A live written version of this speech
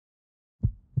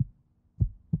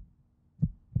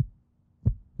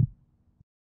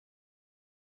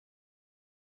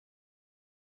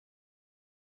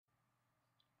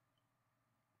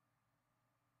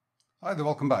Hi there,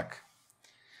 welcome back.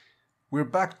 We're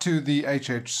back to the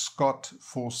HH-SCHOTT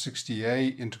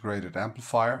 460A integrated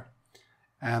amplifier,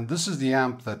 and this is the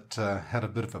amp that had a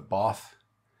bit of a bath.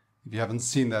 If you haven't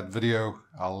seen that video,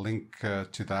 I'll link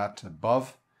to that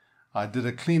above. I did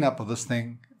a cleanup of this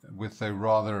thing with a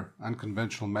rather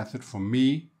unconventional method, for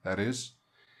me that is,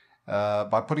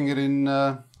 by putting it in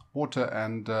water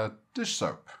and dish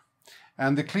soap.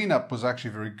 And the cleanup was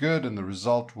actually very good, and the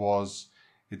result was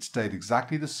it stayed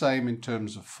exactly the same in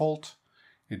terms of fault.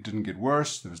 It didn't get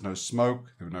worse, there was no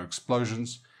smoke, there were no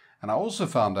explosions. And I also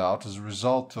found out, as a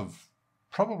result of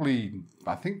probably,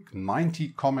 I think, 90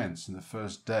 comments in the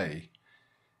first day,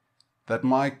 that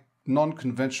my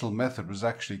non-conventional method was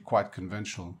actually quite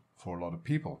conventional for a lot of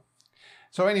people.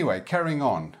 So anyway, carrying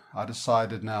on, I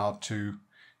decided now to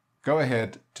go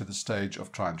ahead to the stage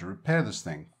of trying to repair this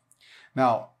thing.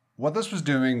 Now, what this was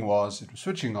doing was it was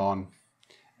switching on,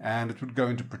 and it would go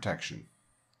into protection,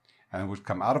 and it would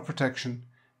come out of protection,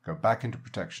 go back into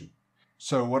protection.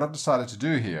 So what I've decided to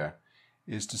do here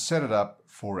is to set it up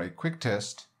for a quick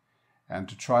test and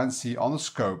to try and see on the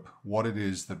scope what it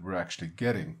is that we're actually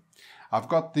getting. I've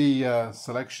got the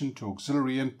selection to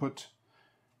auxiliary input,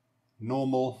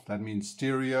 normal, that means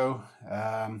stereo,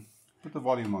 put the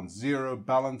volume on 0,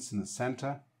 balance in the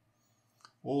center.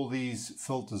 All these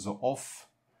filters are off.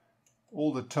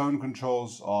 All the tone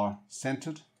controls are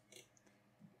centered.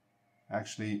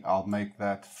 Actually, I'll make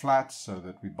that flat so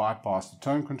that we bypass the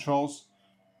tone controls.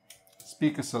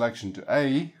 Speaker selection to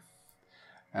A,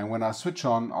 and when I switch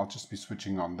on, I'll just be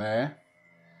switching on there,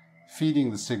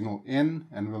 feeding the signal in,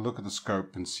 and we'll look at the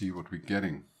scope and see what we're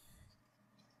getting.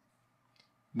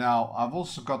 Now, I've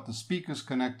also got the speakers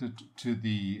connected to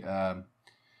the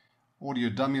audio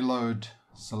dummy load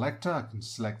selector. I can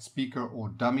select speaker or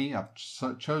dummy. I've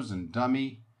chosen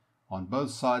dummy on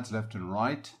both sides, left and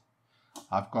right.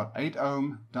 I've got 8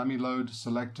 ohm dummy load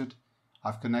selected.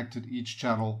 I've connected each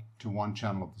channel to one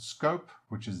channel of the scope,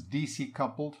 which is DC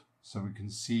coupled, so we can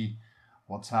see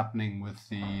what's happening with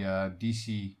the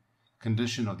DC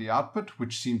condition of the output,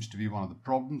 which seems to be one of the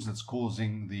problems that's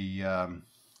causing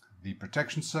the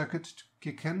protection circuit to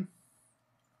kick in.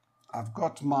 I've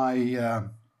got my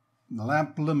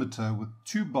lamp limiter with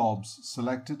 2 bulbs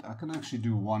selected. I can actually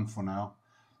do one for now.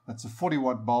 That's a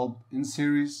 40-watt bulb in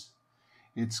series.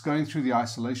 It's going through the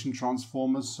isolation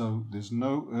transformers, so there's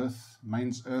no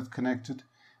mains earth connected.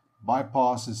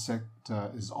 Bypass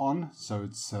is on, so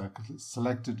it's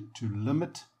selected to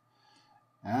limit,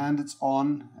 and it's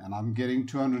on, and I'm getting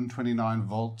 229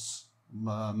 volts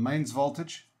mains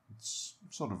voltage. It's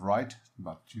sort of right,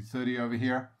 about 230 over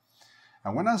here.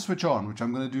 And when I switch on, which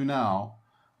I'm going to do now,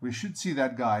 we should see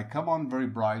that guy come on very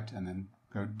bright and then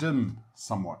go dim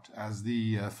somewhat as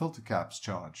the filter caps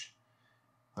charge.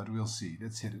 But we'll see.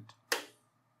 Let's hit it.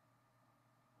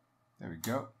 There we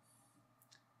go.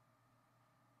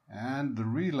 And the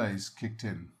relays kicked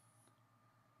in.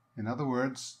 In other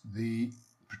words, the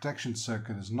protection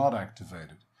circuit is not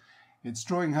activated. It's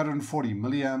drawing 140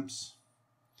 milliamps.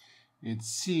 It's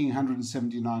seeing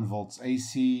 179 volts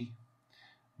AC.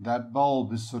 That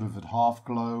bulb is sort of at half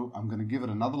glow. I'm going to give it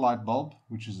another light bulb,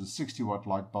 which is a 60-watt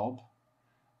light bulb.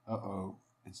 Uh-oh,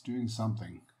 it's doing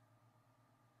something.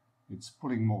 It's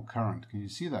pulling more current. Can you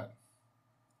see that?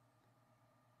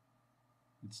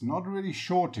 It's not really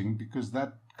shorting because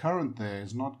that current there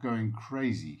is not going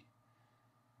crazy,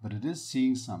 but it is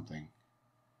seeing something.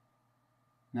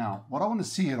 Now, what I want to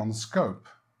see it on the scope,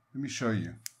 let me show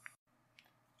you.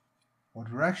 What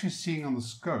we're actually seeing on the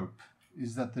scope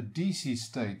is that the DC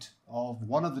state of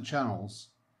one of the channels,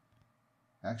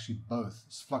 actually both,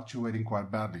 is fluctuating quite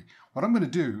badly. What I'm going to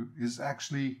do is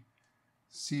actually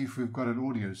see if we've got an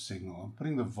audio signal. I'm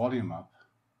putting the volume up.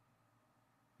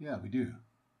 Yeah, we do.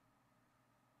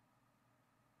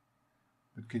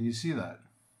 But can you see that?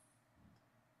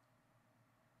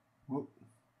 Whoop.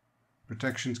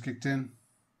 Protection's kicked in.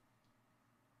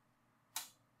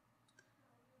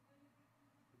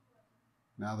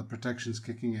 Now the protection's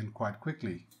kicking in quite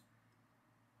quickly.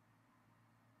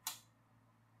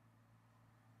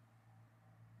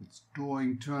 It's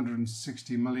drawing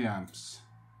 260 milliamps.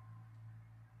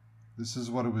 This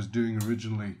is what it was doing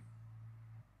originally.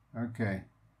 Okay.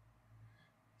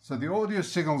 So the audio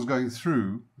signal is going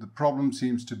through. The problem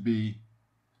seems to be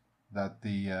that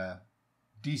the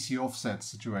DC offset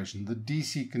situation, the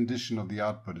DC condition of the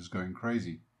output is going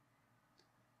crazy.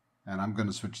 And I'm going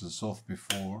to switch this off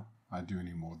before I do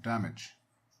any more damage.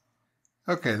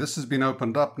 Okay, this has been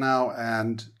opened up now,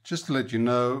 and just to let you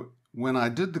know, when I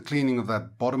did the cleaning of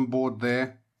that bottom board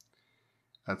there,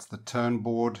 that's the tone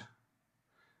board,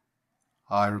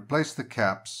 I replaced the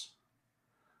caps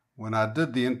When I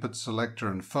did the input selector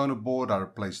and phono board, I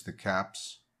replaced the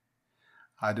caps.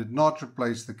 I did not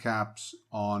replace the caps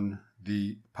on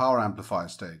the power amplifier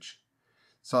stage.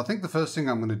 So I think the first thing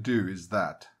I'm going to do is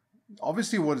that.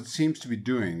 Obviously what it seems to be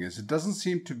doing is it doesn't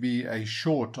seem to be a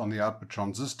short on the output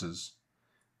transistors,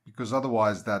 because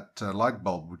otherwise that light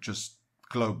bulb would just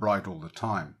glow bright all the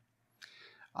time.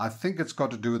 I think it's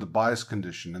got to do with the bias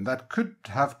condition, and that could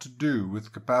have to do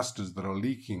with capacitors that are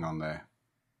leaking on there.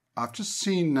 I've just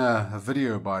seen a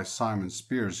video by Simon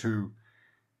Spears who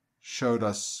showed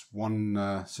us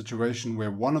one situation where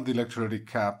one of the electrolytic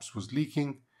caps was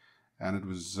leaking and it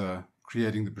was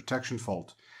creating the protection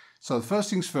fault. So the first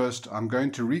things first, I'm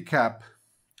going to recap,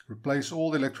 replace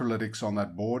all the electrolytics on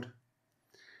that board.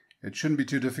 It shouldn't be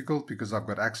too difficult because I've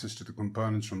got access to the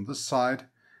components from this side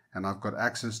and I've got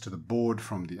access to the board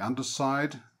from the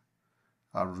underside.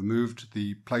 I've removed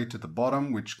the plate at the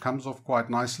bottom, which comes off quite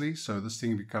nicely, so this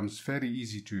thing becomes fairly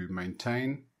easy to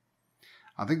maintain.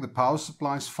 I think the power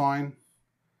supply is fine.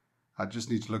 I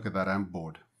just need to look at that amp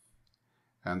board.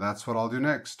 And that's what I'll do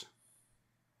next.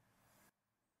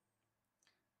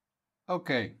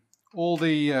 Okay, all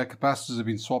the capacitors have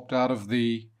been swapped out of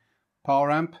the power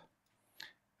amp,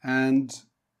 and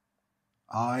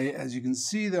as you can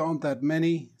see, there aren't that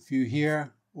many. A few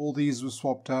here. All these were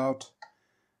swapped out.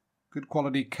 Good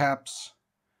quality caps.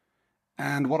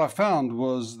 And what I found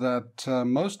was that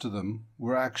most of them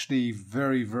were actually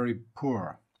very, very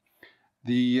poor.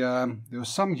 There were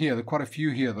some here, there are quite a few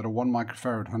here that are 1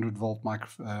 microfarad 100 volt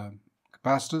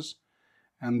capacitors.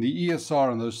 And the ESR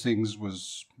on those things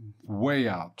was way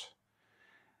out.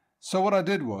 So what I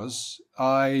did was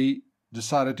I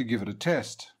decided to give it a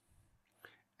test.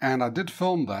 And I did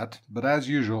film that, but as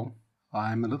usual,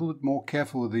 I'm a little bit more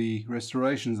careful with the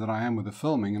restorations than I am with the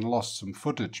filming and lost some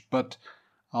footage, but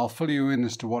I'll fill you in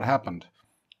as to what happened.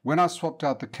 When I swapped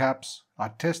out the caps, I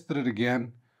tested it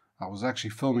again. I was actually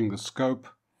filming the scope,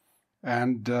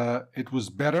 and it was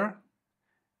better,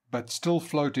 but still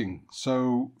floating,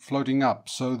 so floating up.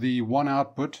 So the one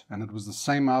output, and it was the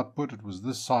same output, it was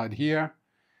this side here,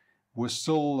 was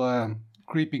still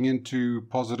creeping into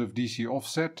positive DC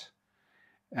offset,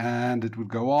 and it would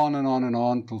go on and on and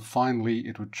on till finally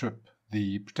it would trip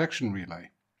the protection relay.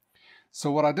 So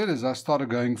what I did is I started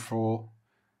going for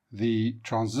the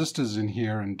transistors in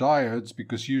here and diodes,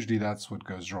 because usually that's what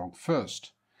goes wrong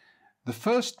first. The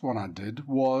first one I did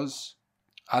was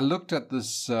I looked at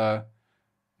this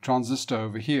transistor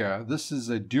over here. This is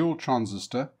a dual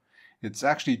transistor. It's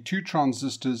actually 2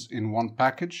 transistors in one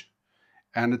package,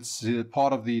 and it's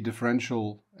part of the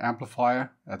differential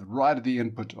amplifier right at the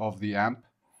input of the amp.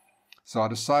 So I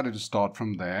decided to start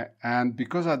from there, and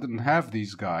because I didn't have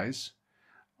these guys,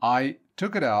 I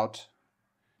took it out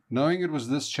knowing it was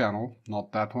this channel,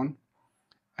 not that one,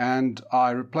 and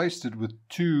I replaced it with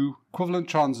 2 equivalent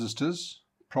transistors,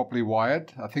 properly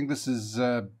wired. I think this is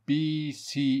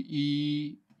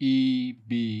BCE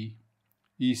EB,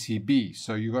 ECB,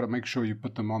 so you got to make sure you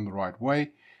put them on the right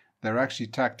way. They're actually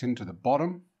tacked into the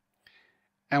bottom,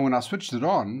 and when I switched it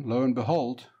on, lo and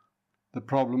behold, the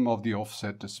problem of the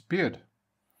offset disappeared.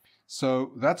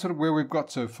 So that's where we've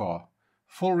got so far.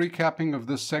 Full recapping of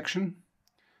this section,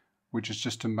 which is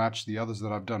just to match the others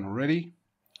that I've done already,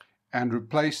 and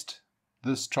replaced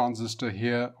this transistor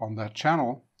here on that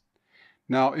channel.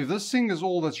 Now if this thing is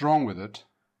all that's wrong with it,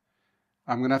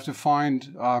 I'm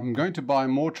going to buy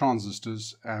more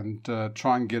transistors and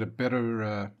try and get a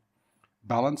better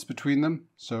balance between them,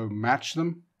 so match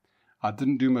them. I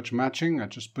didn't do much matching. I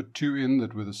just put 2 in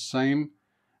that were the same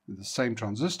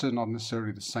transistor, not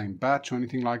necessarily the same batch or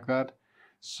anything like that.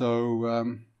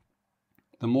 So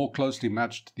the more closely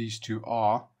matched these 2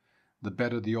 are, the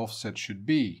better the offset should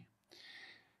be.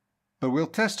 But we'll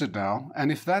test it now,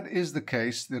 and if that is the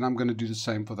case, then I'm going to do the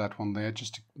same for that one there,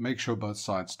 just to make sure both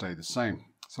sides stay the same.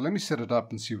 So let me set it up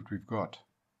and see what we've got.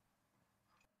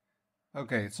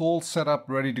 Okay, it's all set up,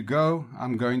 ready to go.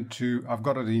 I've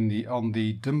got it on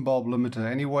the dim bulb limiter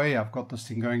anyway. I've got this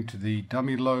thing going to the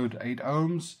dummy load 8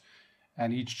 ohms,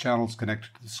 and each channel is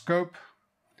connected to the scope.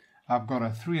 I've got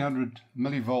a 300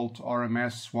 millivolt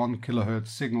RMS 1 kilohertz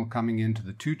signal coming into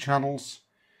the 2 channels,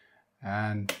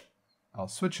 and I'll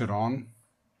switch it on.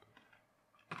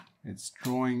 It's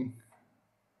drawing.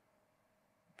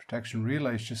 Protection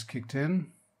relay's just kicked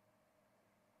in,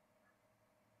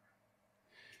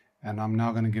 and I'm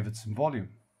now going to give it some volume.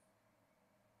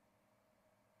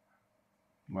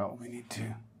 Well, we need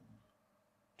to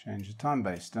change the time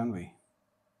base, don't we?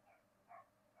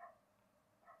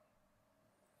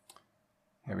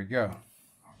 Here we go.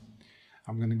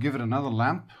 I'm going to give it another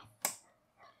lamp.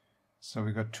 So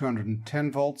we've got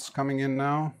 210 volts coming in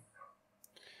now.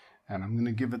 And I'm going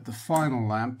to give it the final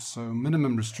lamp, so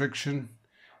minimum restriction.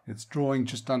 It's drawing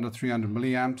just under 300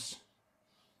 milliamps.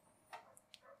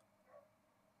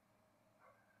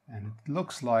 And it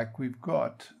looks like we've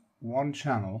got one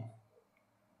channel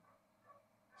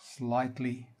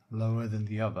slightly lower than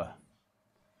the other,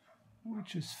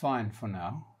 which is fine for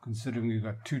now, considering we've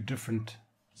got two different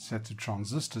sets of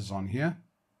transistors on here.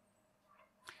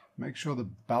 Make sure the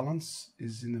balance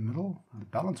is in the middle. The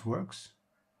balance works.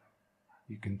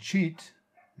 You can cheat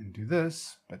and do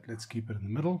this, but let's keep it in the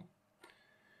middle.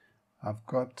 I've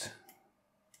got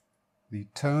the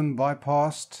tone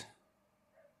bypassed.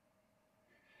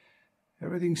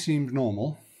 Everything seems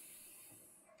normal.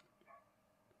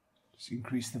 Just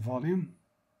increase the volume.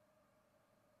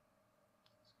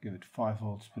 Let's give it 5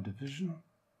 volts per division.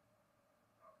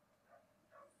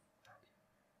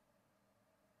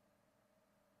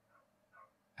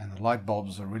 And the light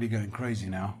bulbs are really going crazy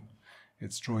now.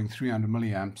 It's drawing 300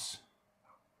 milliamps.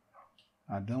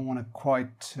 I don't want to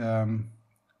quite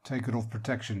take it off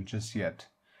protection just yet.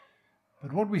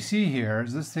 But what we see here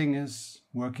is this thing is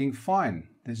working fine.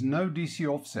 There's no DC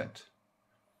offset.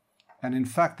 And in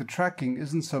fact, the tracking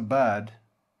isn't so bad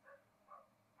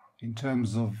in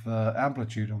terms of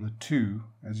amplitude on the 2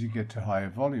 as you get to higher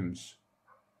volumes.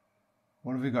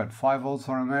 What have we got? 5 volts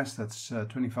RMS, that's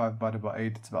 25 divided by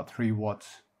 8, it's about 3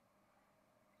 watts.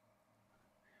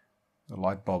 The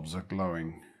light bulbs are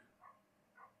glowing.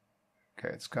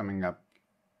 Okay, it's coming up,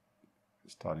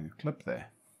 it's starting to clip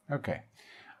there. Okay,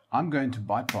 I'm going to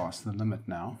bypass the limit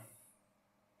now.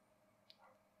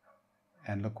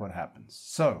 And look what happens.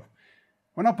 So,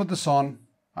 when I put this on,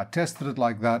 I tested it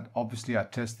like that. Obviously, I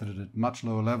tested it at much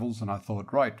lower levels, and I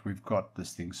thought, right, we've got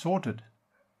this thing sorted.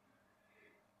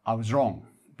 I was wrong,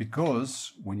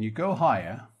 because when you go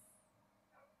higher,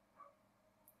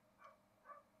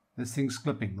 this thing's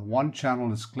clipping. The one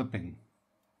channel is clipping.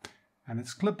 And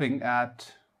it's clipping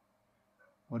at,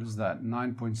 what is that,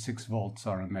 9.6 volts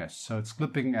RMS. So it's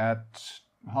clipping at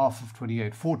half of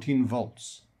 28, 14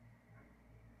 volts.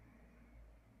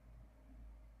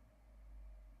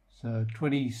 So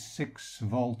 26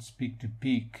 volts peak to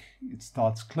peak, it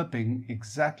starts clipping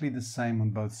exactly the same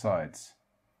on both sides,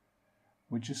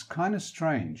 which is kind of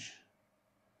strange.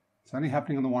 It's only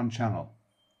happening on the one channel.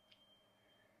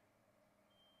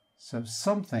 So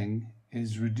something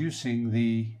is reducing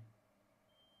the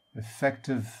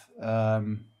effective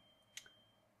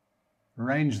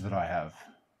range that I have.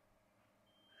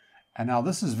 And now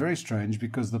this is very strange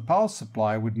because the power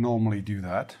supply would normally do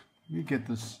that. Let me get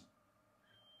this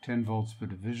 10 volts per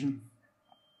division.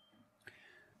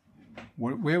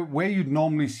 Where you'd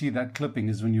normally see that clipping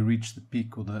is when you reach the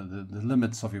peak or the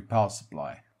limits of your power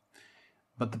supply.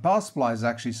 But the power supply is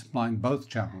actually supplying both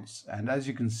channels, and as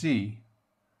you can see,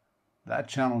 that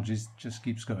channel just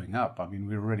keeps going up. I mean,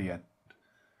 we're already at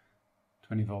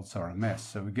 20 volts RMS,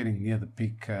 so we're getting near the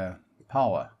peak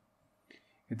power.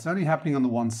 It's only happening on the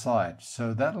one side,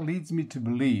 so that leads me to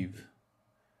believe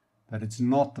that it's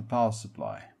not the power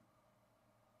supply.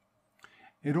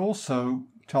 It also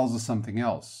tells us something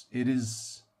else. It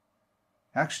is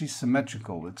actually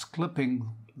symmetrical. It's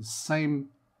clipping the same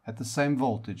at the same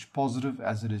voltage, positive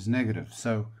as it is negative.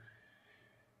 So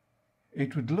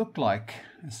it would look like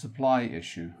a supply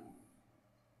issue.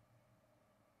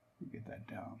 Let me get that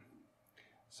down.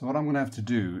 So what I'm going to have to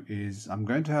do is I'm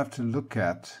going to have to look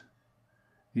at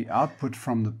the output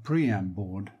from the preamp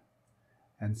board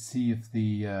and see if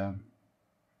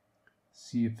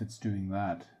it's doing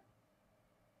that.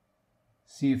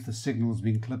 See if the signal is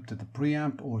being clipped at the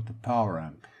preamp or at the power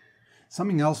amp.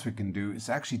 Something else we can do is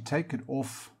actually take it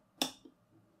off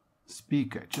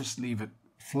speaker. Just leave it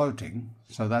floating.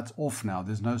 So that's off now.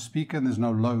 There's no speaker and there's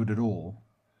no load at all.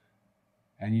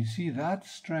 And you see, that's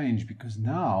strange because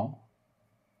now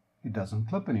it doesn't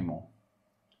clip anymore.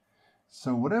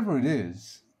 So whatever it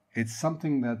is, it's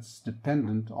something that's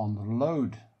dependent on the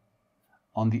load,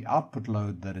 on the output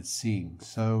load that it's seeing.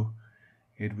 So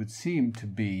it would seem to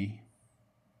be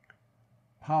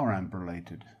power amp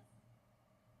related.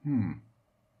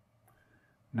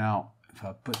 Now, if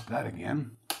I put that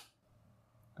again,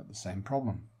 got the same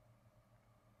problem.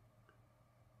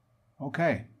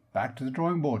 Okay, back to the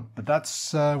drawing board, but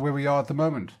that's where we are at the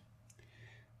moment.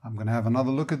 I'm going to have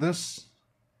another look at this.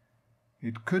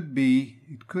 It could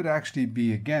actually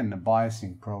be, again, a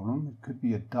biasing problem. It could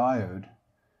be a diode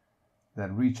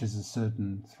that reaches a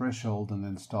certain threshold and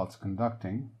then starts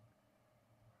conducting.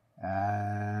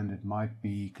 And it might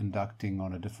be conducting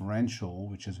on a differential,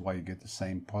 which is why you get the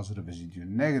same positive as you do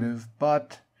negative,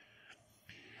 but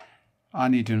I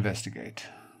need to investigate.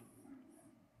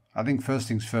 I think first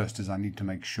things first is I need to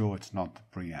make sure it's not the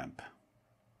preamp.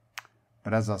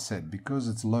 But as I said, because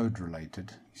it's load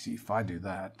related, you see, if I do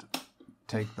that,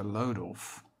 take the load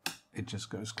off, it just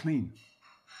goes clean.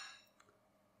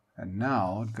 And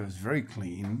now it goes very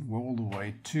clean all the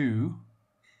way to,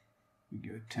 we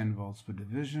go 10 volts per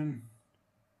division,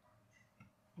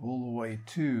 all the way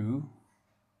to,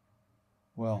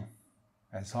 well,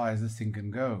 as high as this thing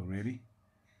can go, really.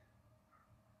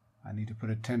 I need to put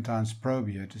a 10 times probe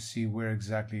here to see where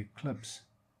exactly it clips.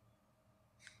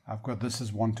 I've got this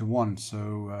as 1-to-1,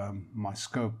 so my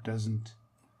scope doesn't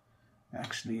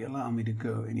actually allow me to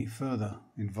go any further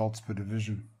in volts per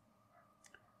division.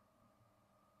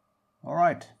 All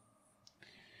right,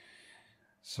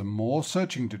 some more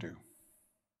searching to do.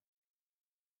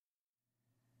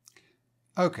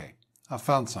 Okay, I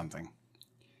found something.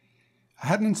 I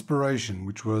had an inspiration,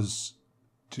 which was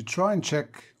to try and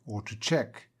check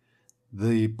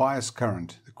the bias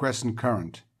current, the quiescent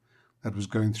current that was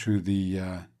going through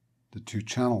the two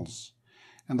channels.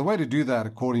 And the way to do that,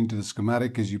 according to the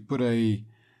schematic, is you put a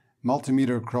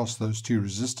multimeter across those two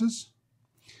resistors.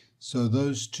 So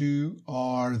those two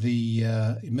are the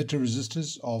emitter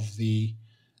resistors of the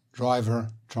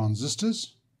driver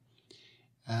transistors.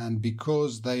 And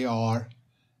because they are,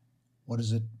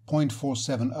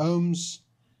 0.47 ohms,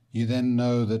 you then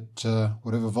know that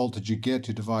whatever voltage you get,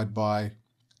 you divide by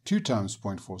 2 times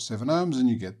 0.47 ohms and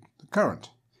you get the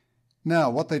current. Now,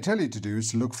 what they tell you to do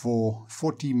is to look for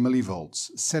 40 millivolts.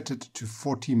 Set it to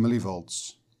 40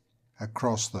 millivolts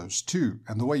across those two.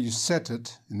 And the way you set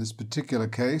it, in this particular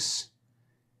case,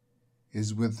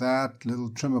 is with that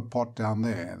little trimmer pot down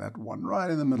there, that one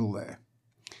right in the middle there.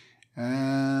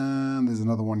 And there's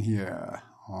another one here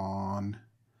on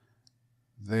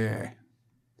there.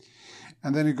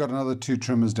 And then you've got another 2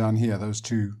 trimmers down here, those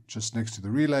two just next to the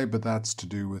relay, but that's to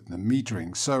do with the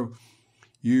metering. So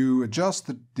you adjust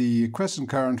the quiescent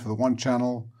current for the one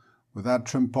channel with that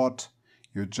trim pot.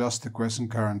 You adjust the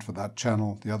quiescent current for that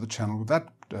channel, the other channel with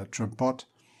that trim pot.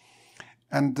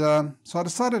 And so I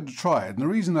decided to try it. And the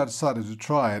reason I decided to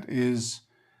try it is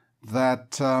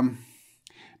that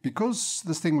because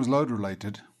this thing was load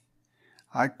related,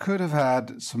 I could have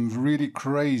had some really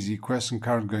crazy quiescent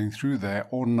current going through there,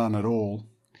 or none at all.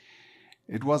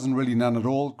 It wasn't really none at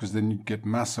all, because then you'd get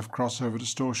massive crossover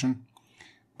distortion.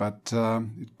 But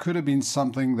it could have been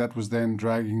something that was then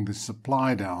dragging the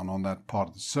supply down on that part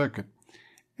of the circuit.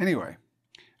 Anyway,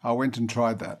 I went and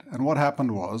tried that. And what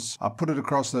happened was, I put it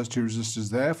across those two resistors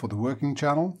there for the working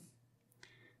channel.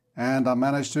 And I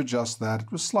managed to adjust that.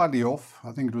 It was slightly off.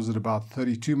 I think it was at about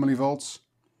 32 millivolts.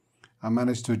 I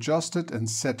managed to adjust it and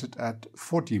set it at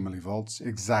 40 millivolts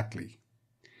exactly.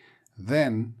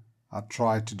 Then I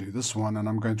tried to do this one, and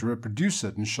I'm going to reproduce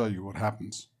it and show you what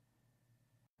happens.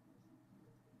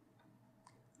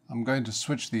 I'm going to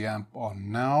switch the amp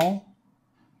on now.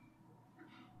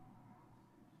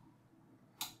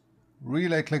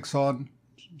 Relay clicks on,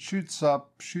 shoots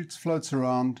up, floats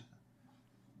around,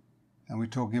 and we're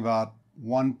talking about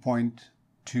 1.2,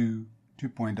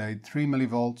 2.8, 3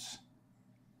 millivolts.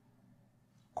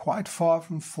 Quite far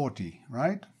from 40,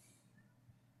 right?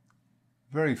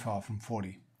 Very far from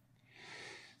 40.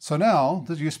 So now,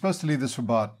 you're supposed to leave this for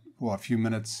about, a few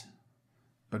minutes,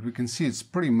 but we can see it's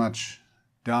pretty much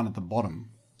down at the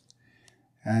bottom.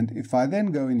 And if I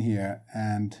then go in here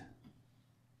and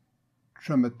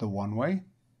trim it the one way,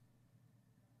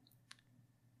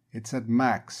 it's at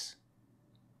max.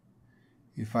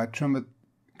 If I trim it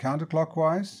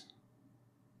counterclockwise,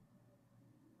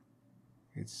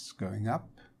 it's going up,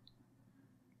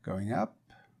 going up,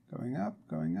 going up,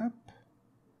 going up.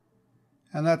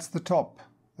 And that's the top.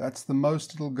 That's the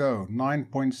most it'll go,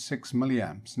 9.6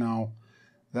 milliamps. Now,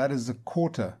 that is a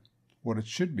quarter what it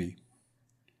should be,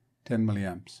 10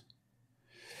 milliamps.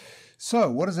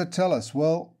 So, what does it tell us?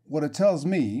 Well, what it tells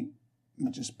me, let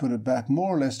me just put it back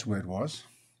more or less to where it was.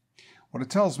 What it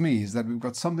tells me is that we've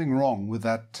got something wrong with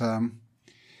that,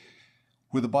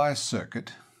 with the bias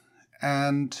circuit,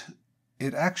 and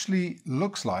it actually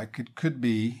looks like it could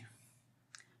be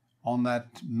on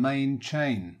that main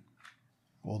chain,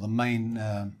 or the main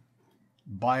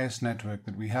bias network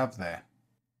that we have there.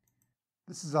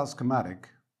 This is our schematic,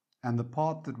 and the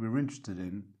part that we're interested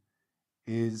in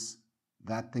is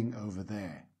that thing over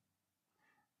there.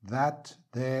 That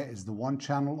there is the one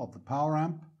channel of the power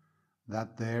amp.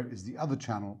 That there is the other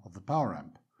channel of the power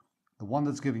amp. The one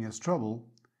that's giving us trouble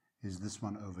is this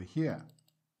one over here.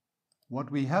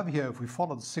 What we have here, if we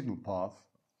follow the signal path,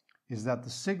 is that the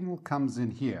signal comes in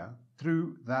here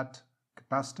through that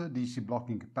capacitor, DC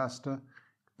blocking capacitor,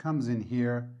 comes in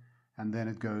here, and then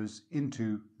it goes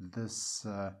into this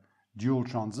dual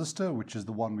transistor, which is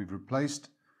the one we've replaced,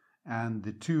 and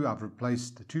I've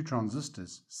replaced the two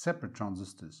transistors, separate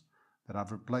transistors, that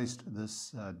I've replaced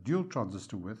this dual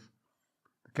transistor with.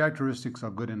 The characteristics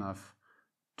are good enough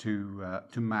to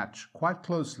match quite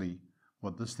closely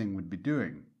what this thing would be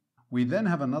doing. We then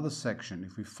have another section.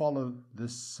 If we follow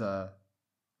this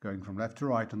going from left to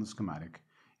right on the schematic,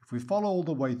 if we follow all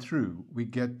the way through, we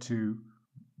get to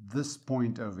this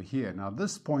point over here. Now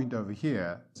this point over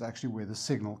here is actually where the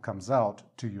signal comes out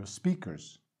to your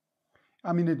speakers.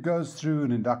 I mean, it goes through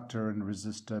an inductor and a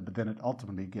resistor, but then it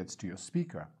ultimately gets to your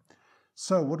speaker.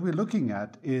 So what we're looking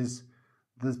at is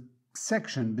the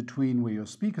section between where your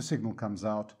speaker signal comes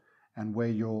out and where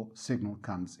your signal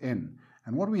comes in.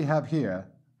 And what we have here,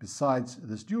 besides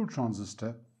this dual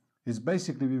transistor, is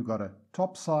basically we've got a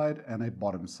top side and a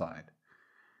bottom side.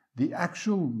 The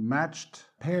actual matched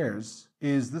pairs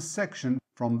is this section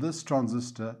from this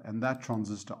transistor and that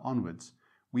transistor onwards.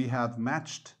 We have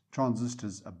matched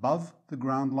transistors above the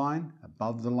ground line,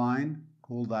 above the line,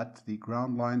 call that the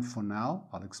ground line for now,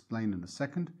 I'll explain in a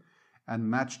second,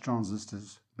 and matched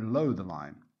transistors below the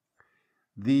line.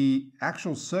 The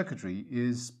actual circuitry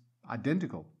is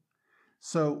identical.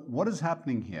 So what is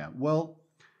happening here? Well,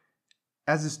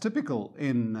 as is typical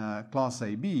in class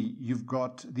AB, you've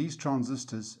got these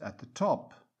transistors at the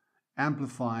top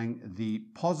amplifying the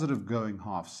positive going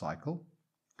half cycle,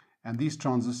 and these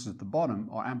transistors at the bottom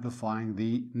are amplifying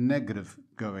the negative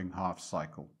going half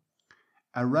cycle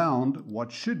around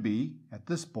what should be, at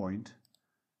this point,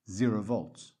 0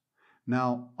 volts.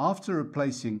 Now, after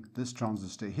replacing this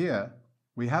transistor here,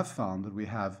 we have found that we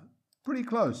have pretty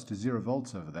close to 0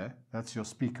 volts over there. That's your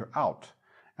speaker out.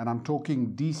 And I'm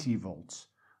talking DC volts.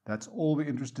 That's all we're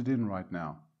interested in right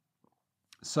now.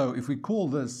 So if we call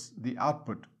this the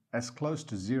output as close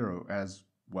to 0 as,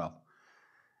 well,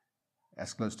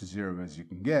 as close to 0 as you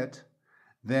can get,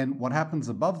 then what happens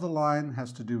above the line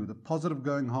has to do with the positive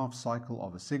going half cycle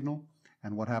of a signal,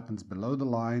 and what happens below the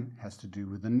line has to do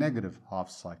with the negative half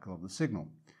cycle of the signal.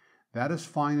 That is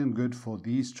fine and good for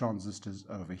these transistors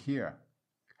over here.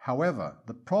 However,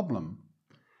 the problem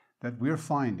that we're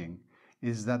finding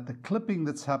is that the clipping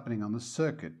that's happening on the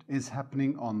circuit is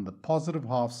happening on the positive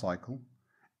half cycle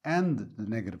and the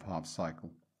negative half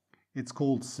cycle. It's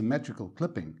called symmetrical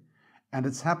clipping, and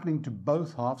it's happening to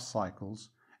both half cycles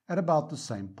at about the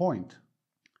same point.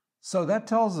 So that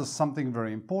tells us something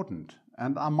very important,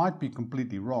 and I might be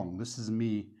completely wrong. This is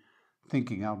me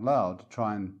thinking out loud to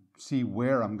try and see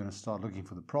where I'm going to start looking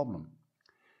for the problem.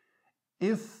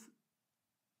 If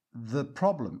the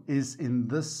problem is in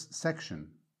this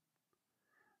section,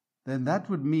 then that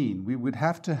would mean we would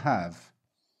have to have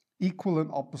equal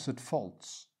and opposite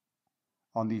faults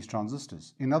on these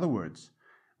transistors. In other words,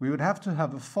 we would have to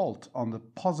have a fault on the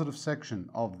positive section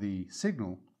of the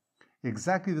signal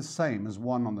exactly the same as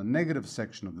one on the negative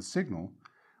section of the signal,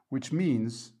 which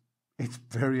means it's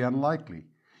very unlikely.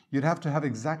 You'd have to have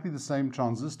exactly the same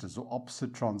transistors or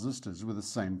opposite transistors with the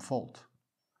same fault.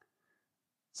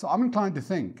 So I'm inclined to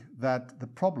think that the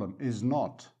problem is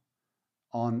not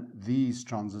on these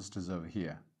transistors over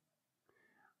here,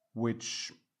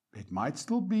 which it might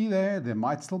still be there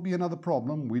might still be another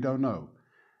problem, we don't know.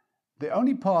 The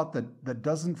only part that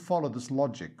doesn't follow this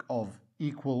logic of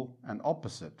equal and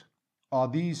opposite are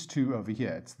these two over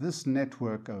here. It's this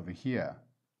network over here.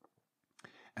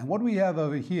 And what we have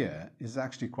over here is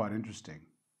actually quite interesting.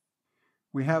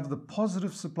 We have the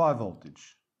positive supply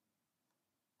voltage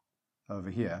over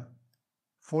here,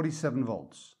 47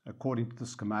 volts. According to the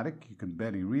schematic, you can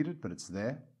barely read it, but it's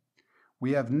there.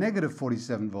 We have negative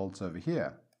 47 volts over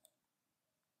here.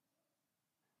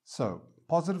 So,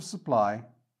 positive supply,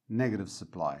 negative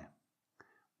supply.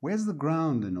 Where's the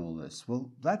ground in all this?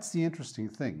 Well, that's the interesting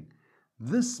thing.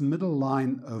 This middle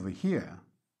line over here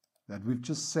that we've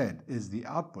just said is the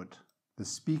output, the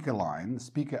speaker line, the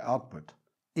speaker output,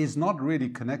 is not really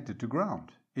connected to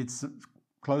ground. It's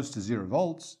close to 0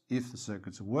 volts if the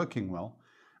circuits are working well,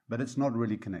 but it's not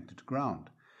really connected to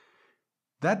ground.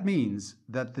 That means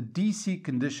that the DC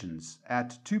conditions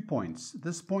at 2 points,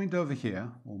 this point over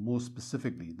here, or more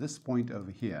specifically this point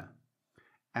over here,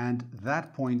 and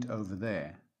that point over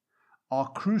there,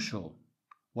 are crucial.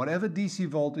 Whatever DC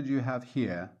voltage you have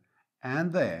here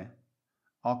and there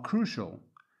are crucial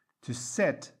to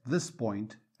set this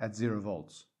point at 0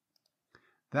 volts.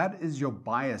 That is your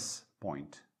bias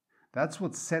point. That's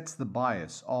what sets the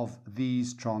bias of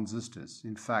these transistors.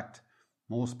 In fact,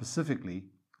 more specifically,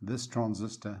 this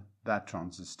transistor, that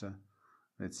transistor.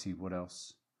 Let's see what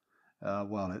else.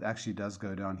 Well, it actually does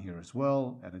go down here as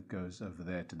well, and it goes over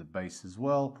there to the base as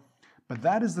well. But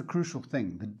that is the crucial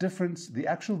thing, the difference, the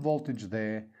actual voltage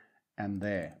there and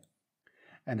there.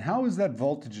 And how is that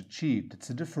voltage achieved? It's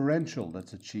a differential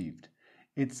that's achieved.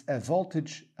 It's a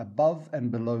voltage above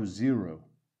and below zero.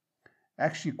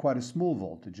 Actually quite a small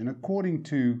voltage. And according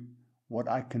to what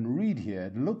I can read here,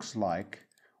 it looks like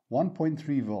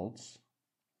 1.3 volts.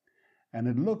 And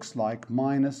it looks like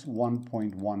minus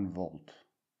 1.1 volt.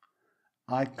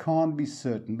 I can't be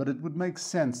certain, but it would make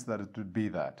sense that it would be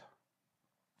that.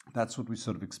 That's what we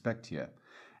sort of expect here.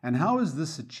 And how is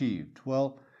this achieved?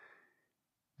 Well,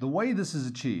 the way this is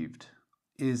achieved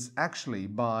is actually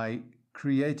by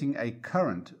creating a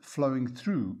current flowing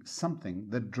through something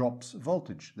that drops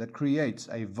voltage, that creates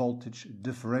a voltage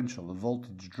differential, a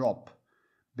voltage drop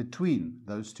between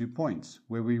those 2 points,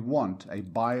 where we want a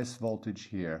bias voltage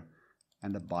here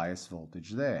and a bias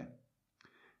voltage there.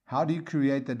 How do you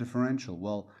create that differential?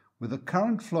 Well, with a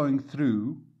current flowing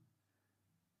through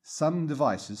some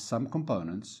devices, some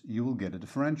components, you will get a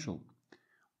differential.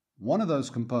 One of those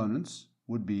components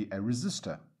would be a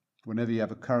resistor. Whenever you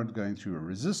have a current going through a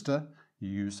resistor, you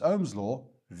use Ohm's law,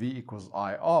 V equals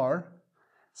IR,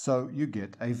 so you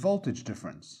get a voltage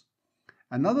difference.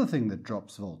 Another thing that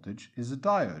drops voltage is a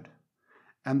diode.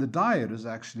 And the diode is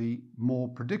actually more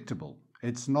predictable.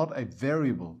 It's not a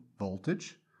variable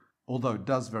voltage, although it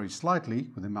does vary slightly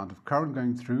with the amount of current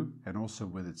going through and also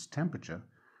with its temperature,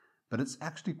 but it's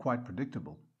actually quite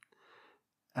predictable.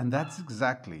 And that's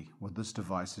exactly what this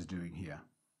device is doing here.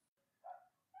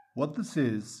 What this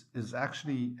is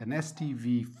actually an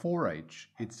STV4H.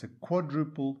 It's a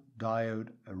quadruple diode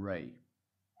array.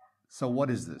 So what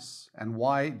is this? And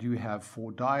why do you have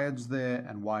 4 diodes there?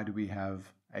 And why do we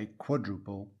have a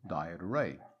quadruple diode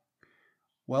array?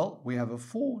 Well, we have a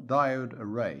 4 diode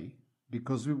array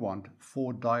because we want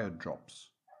 4 diode drops,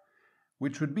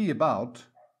 which would be about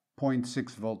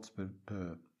 0.6 volts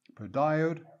per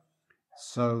diode.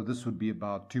 So this would be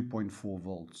about 2.4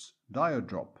 volts diode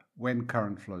drop when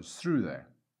current flows through there.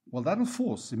 Well, that'll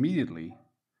force immediately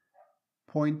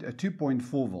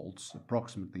 2.4 volts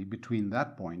approximately between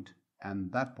that point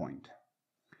and that point.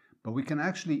 But we can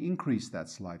actually increase that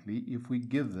slightly if we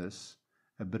give this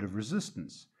a bit of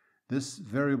resistance. This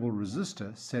variable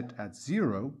resistor set at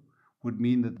 0 would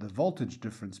mean that the voltage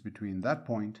difference between that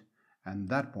point and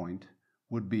that point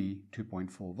would be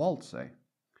 2.4 volts, say.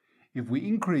 If we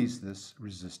increase this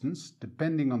resistance,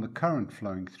 depending on the current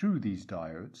flowing through these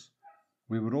diodes,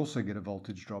 we would also get a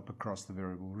voltage drop across the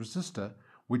variable resistor,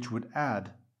 which would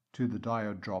add to the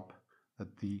diode drop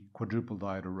that the quadruple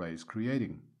diode array is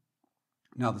creating.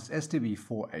 Now this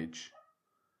STV4H,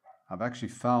 I've actually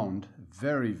found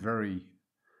very, very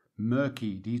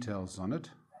murky details on it.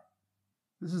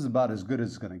 This is about as good as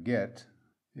it's going to get.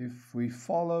 If we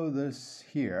follow this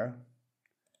here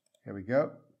we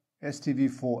go.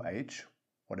 STV4H,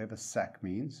 whatever SAC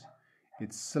means,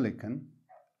 it's silicon.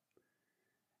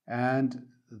 And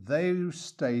they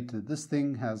state that this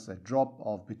thing has a drop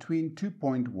of between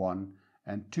 2.1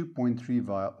 and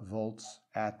 2.3 volts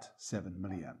at 7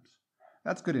 milliamps.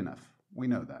 That's good enough. We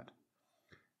know that.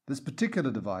 This particular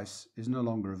device is no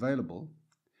longer available,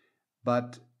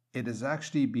 but it has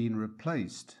actually been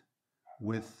replaced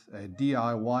with a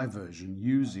DIY version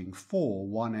using 4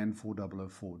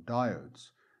 1N4004 diodes.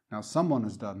 Now someone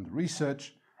has done the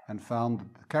research and found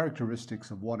that the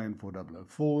characteristics of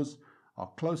 1N4004s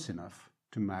are close enough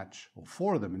to match, or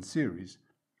 4 of them in series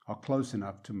are close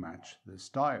enough to match this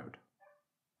diode.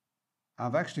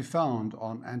 I've actually found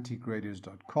on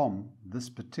antiqueradios.com this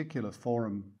particular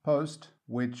forum post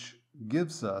which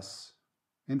gives us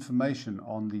information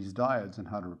on these diodes and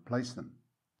how to replace them.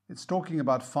 It's talking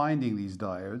about finding these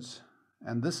diodes,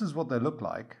 and this is what they look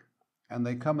like, and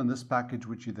they come in this package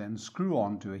which you then screw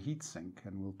on to a heatsink,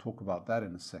 and we'll talk about that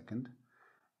in a second.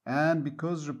 And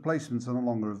because replacements are no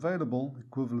longer available,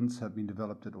 equivalents have been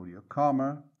developed at Audio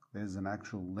Karma. There's an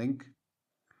actual link,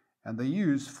 and they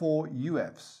use 4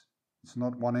 UFs. It's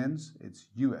not 1Ns, it's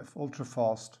UF, ultra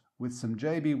fast, with some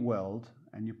JB weld,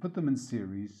 and you put them in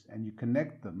series and you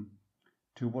connect them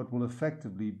to what will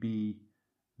effectively be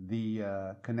the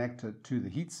connector to the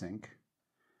heatsink.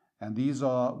 And these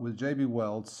are with JB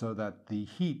weld so that the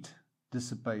heat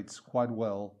dissipates quite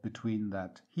well between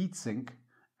that heatsink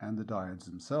and the diodes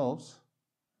themselves.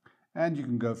 And you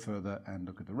can go further and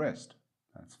look at the rest.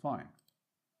 That's fine.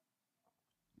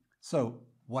 So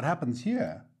what happens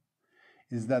here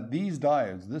is that these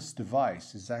diodes, this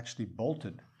device, is actually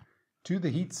bolted to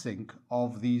the heatsink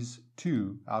of these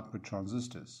 2 output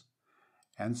transistors.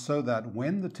 And so that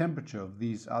when the temperature of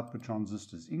these output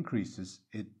transistors increases,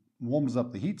 it warms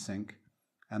up the heatsink,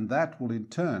 and that will in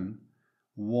turn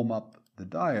warm up the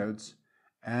diodes,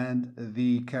 and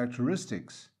the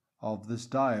characteristics of this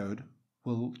diode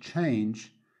will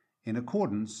change in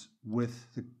accordance with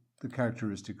the the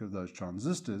characteristic of those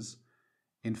transistors.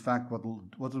 In fact,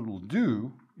 what it will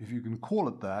do, if you can call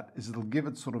it that, is it'll give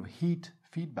it sort of heat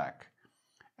feedback.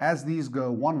 As these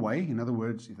go one way, in other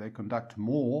words, if they conduct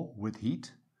more with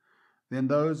heat, then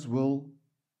those will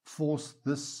force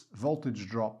this voltage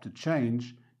drop to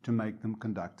change to make them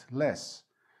conduct less.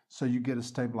 So you get a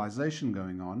stabilization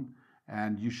going on,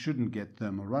 and you shouldn't get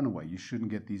thermal runaway. You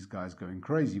shouldn't get these guys going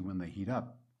crazy when they heat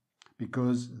up,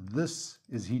 because this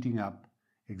is heating up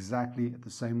exactly at the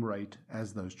same rate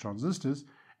as those transistors,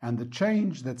 and the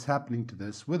change that's happening to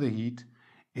this with the heat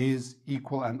is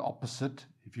equal and opposite,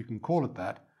 if you can call it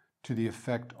that, to the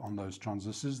effect on those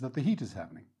transistors that the heat is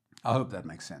happening. I hope that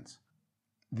makes sense.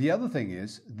 The other thing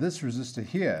is, this resistor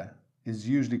here is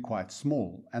usually quite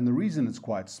small, and the reason it's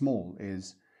quite small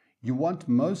is you want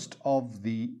most of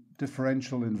the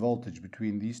differential in voltage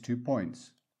between these 2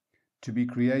 points to be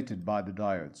created by the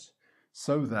diodes,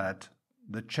 so that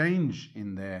the change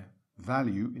in their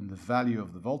value, in the value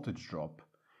of the voltage drop,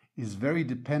 is very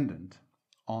dependent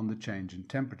on the change in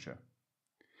temperature.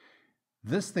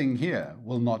 This thing here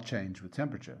will not change with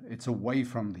temperature. It's away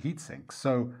from the heatsink.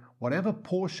 So whatever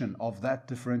portion of that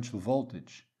differential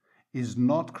voltage is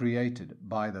not created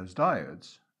by those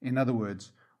diodes, in other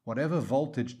words, whatever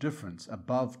voltage difference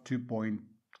above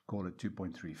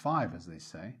 2.35 as they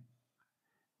say,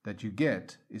 that you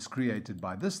get is created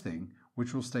by this thing,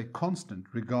 which will stay constant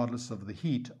regardless of the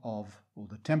heat of, or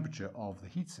the temperature of the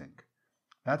heatsink.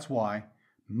 That's why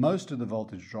most of the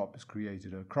voltage drop is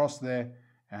created across there,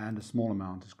 and a small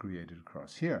amount is created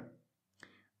across here.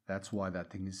 That's why that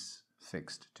thing is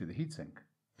fixed to the heatsink.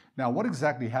 Now, what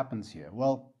exactly happens here?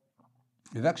 Well,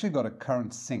 we've actually got a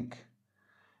current sink,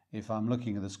 if I'm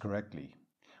looking at this correctly.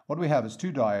 What we have is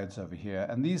 2 diodes over here,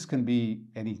 and these can be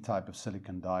any type of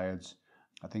silicon diodes.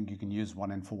 I think you can use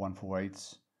 1N for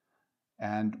 1/4,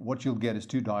 and what you'll get is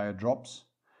 2 diode drops,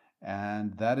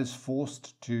 and that is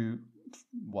forced to,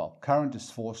 well, current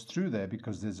is forced through there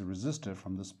because there's a resistor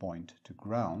from this point to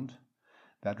ground.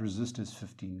 That resistor is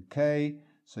 15K,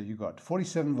 so you've got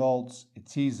 47 volts, it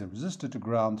sees a resistor to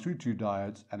ground through 2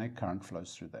 diodes, and a current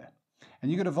flows through there.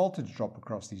 And you get a voltage drop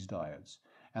across these diodes.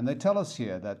 And they tell us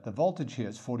here that the voltage here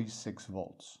is 46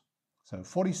 volts. So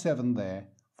 47 there,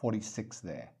 46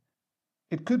 there.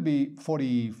 It could be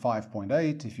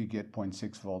 45.8 if you get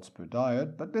 0.6 volts per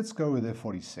diode, but let's go with their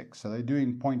 46. So they're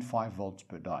doing 0.5 volts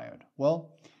per diode.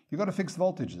 Well, you've got a fixed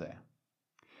voltage there.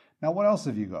 Now, what else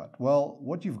have you got? Well,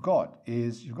 what you've got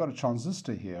is you've got a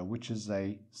transistor here, which is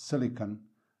a silicon,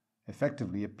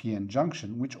 effectively a PN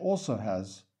junction, which also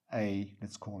has a,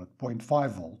 let's call it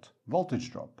 0.5 volt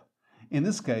voltage drop. In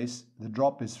this case, the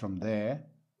drop is from there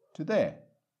to there.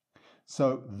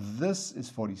 So this is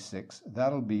 46,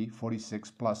 that'll be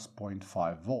 46 plus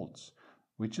 0.5 volts,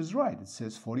 which is right, it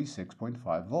says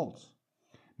 46.5 volts.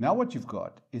 Now what you've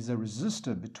got is a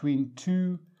resistor between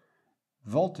 2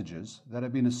 voltages that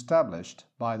have been established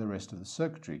by the rest of the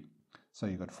circuitry. So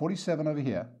you've got 47 over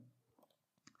here,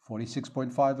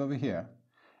 46.5 over here,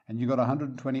 and you've got a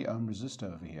 120 ohm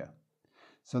resistor over here.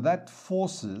 So that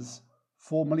forces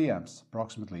 4 milliamps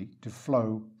approximately to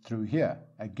flow through here.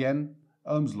 Again,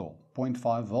 Ohm's law,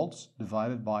 0.5 volts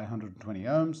divided by 120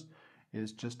 ohms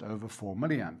is just over 4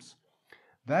 milliamps.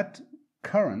 That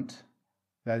current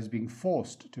that is being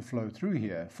forced to flow through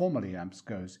here, 4 milliamps,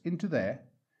 goes into there,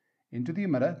 into the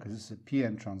emitter, because it's a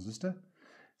PN transistor.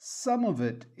 Some of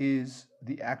it is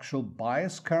the actual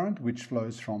bias current, which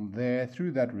flows from there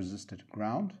through that resistor to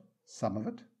ground, some of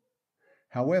it.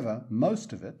 However,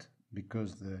 most of it,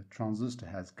 because the transistor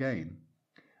has gain,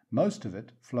 most of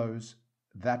it flows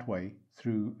that way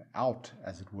through, out,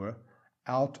 as it were,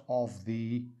 out of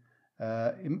the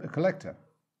collector.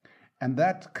 And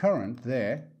that current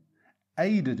there,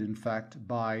 aided in fact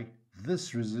by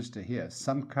this resistor here,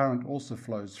 some current also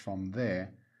flows from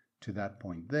there to that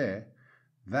point there.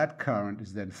 That current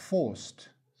is then forced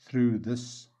through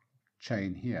this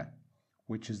chain here,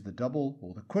 which is the double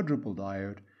or the quadruple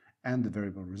diode and the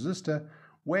variable resistor,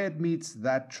 where it meets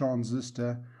that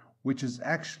transistor, which is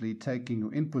actually taking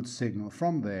your input signal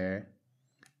from there,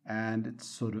 and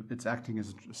it's acting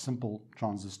as a simple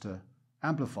transistor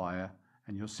amplifier,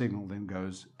 and your signal then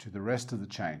goes to the rest of the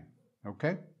chain.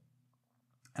 Okay?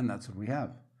 And that's what we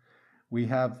have. We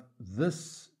have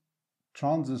this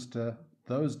transistor,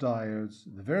 those diodes,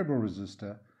 the variable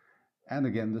resistor, and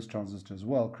again this transistor as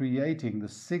well, creating the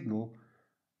signal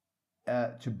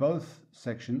to both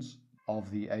sections of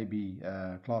the AB,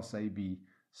 class AB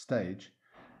stage,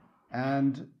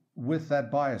 and with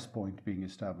that bias point being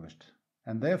established.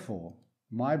 And therefore,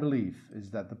 my belief is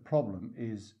that the problem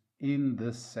is in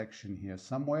this section here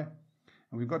somewhere.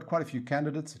 And we've got quite a few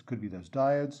candidates. It could be those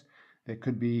diodes. There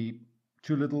could be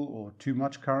too little or too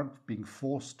much current being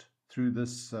forced through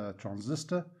this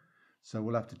transistor. So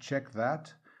we'll have to check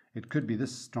that. It could be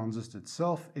this transistor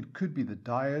itself. It could be the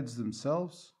diodes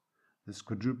themselves, this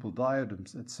quadruple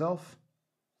diode itself.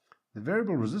 The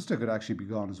variable resistor could actually be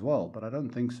gone as well, but I don't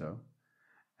think so.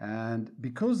 And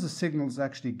because the signal is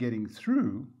actually getting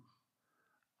through,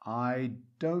 I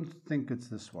don't think it's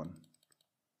this one.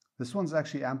 This one's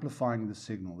actually amplifying the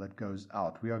signal that goes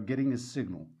out. We are getting a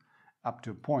signal up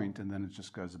to a point, and then it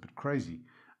just goes a bit crazy.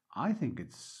 I think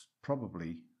it's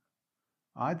probably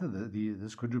either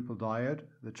this quadruple diode,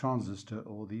 the transistor,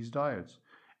 or these diodes.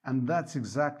 And that's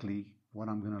exactly what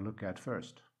I'm going to look at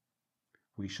first.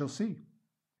 We shall see.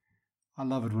 I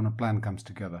love it when a plan comes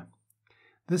together.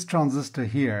 This transistor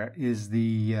here is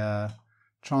the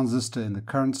transistor in the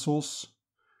current source,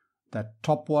 that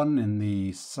top one in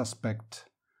the suspect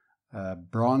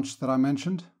branch that I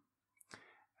mentioned.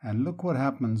 And look what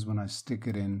happens when I stick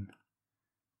it in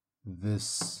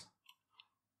this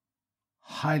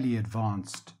highly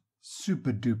advanced,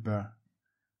 super duper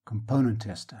component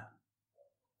tester.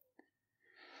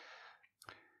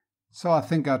 So I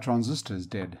think our transistor is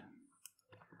dead.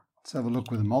 Let's have a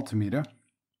look with a multimeter.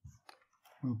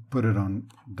 We'll put it on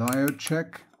diode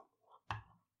check.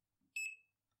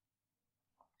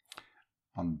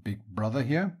 On Big Brother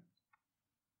here.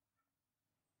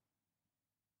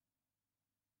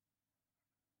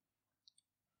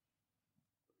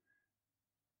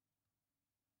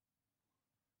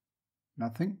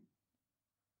 Nothing.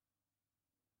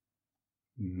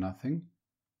 Nothing.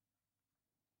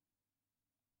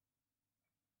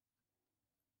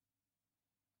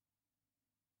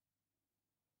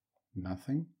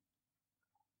 Nothing.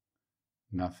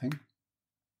 Nothing.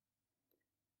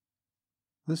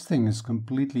 This thing is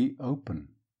completely open.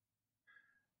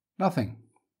 Nothing.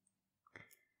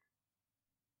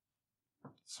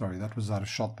 Sorry, that was out of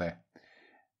shot there.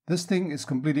 This thing is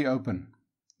completely open.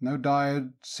 No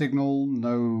diode signal,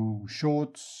 no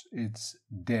shorts, it's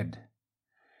dead.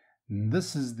 And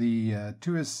this is the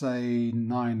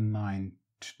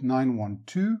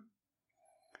 2SA912,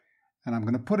 and I'm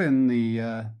going to put in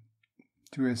the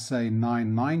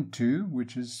 2SA992,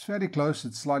 which is fairly close.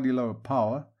 It's slightly lower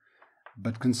power,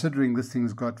 but considering this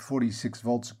thing's got 46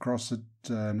 volts across it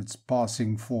and it's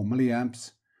passing 4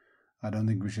 milliamps, I don't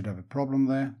think we should have a problem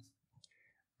there.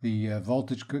 The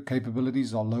voltage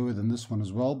capabilities are lower than this one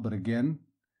as well, but again,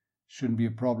 shouldn't be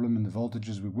a problem in the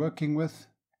voltages we're working with.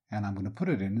 And I'm going to put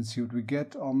it in and see what we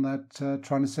get on that,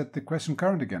 trying to set the quiescent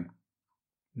current again.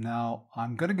 Now,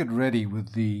 I'm going to get ready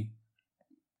with the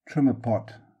trimmer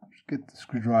pot. Just get the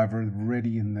screwdriver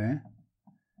ready in there,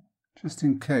 just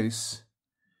in case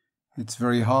it's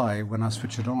very high when I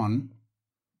switch it on,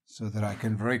 so that I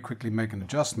can very quickly make an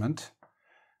adjustment.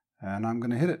 And I'm going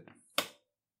to hit it.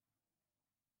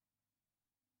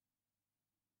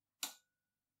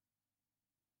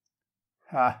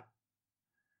 Ha!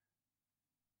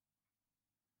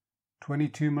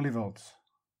 22 millivolts.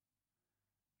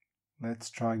 Let's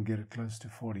try and get it close to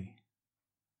 40.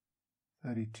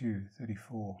 32,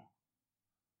 34.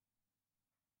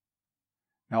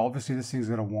 Now obviously this thing's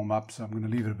going to warm up, so I'm going to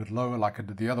leave it a bit lower like I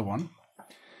did the other one.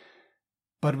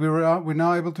 But we're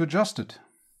now able to adjust it.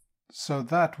 So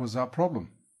that was our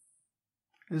problem.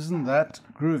 Isn't that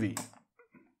groovy?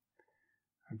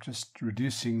 I'm just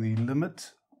reducing the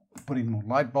limit, putting more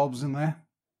light bulbs in there.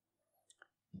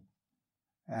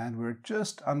 And we're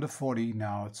just under 40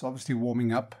 now. It's obviously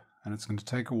warming up and it's going to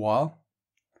take a while.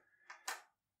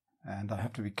 And I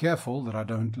have to be careful that I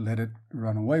don't let it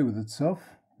run away with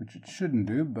itself, which it shouldn't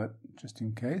do, but just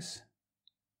in case.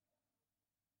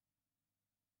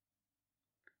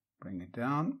 Bring it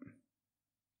down.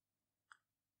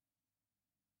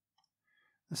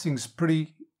 This thing's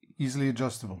pretty easily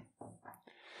adjustable.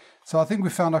 So I think we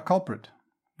found our culprit.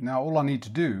 Now all I need to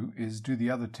do is do the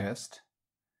other test.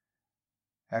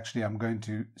 Actually, I'm going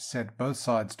to set both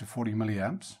sides to 40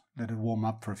 milliamps, let it warm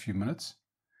up for a few minutes,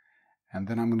 and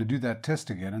then I'm going to do that test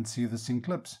again and see if this thing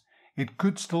clips. It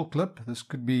could still clip. This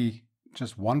could be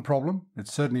just one problem. It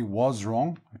certainly was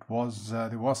wrong. It was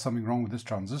there was something wrong with this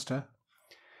transistor,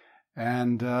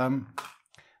 and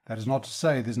that is not to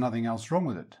say there's nothing else wrong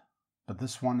with it, but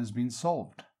this one has been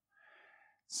solved.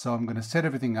 So I'm going to set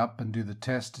everything up and do the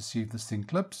test to see if this thing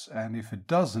clips, and if it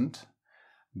doesn't,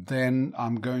 then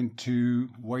I'm going to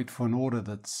wait for an order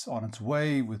that's on its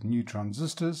way with new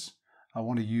transistors. I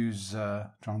want to use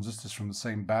transistors from the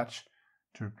same batch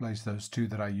to replace those two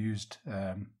that I used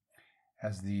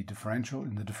as the differential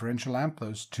in the differential amp.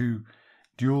 Those two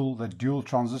dual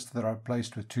transistor that I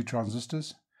replaced with two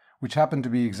transistors, which happen to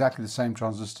be exactly the same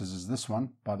transistors as this one,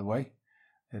 by the way.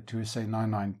 to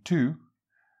SA992,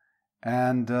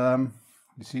 and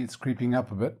you see it's creeping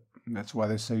up a bit. That's why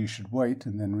they say you should wait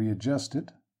and then readjust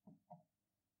it.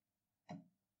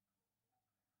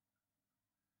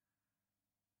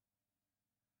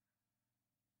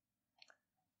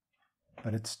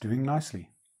 But it's doing nicely.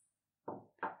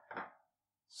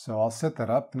 So I'll set that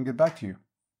up and get back to you.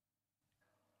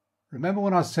 Remember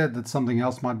when I said that something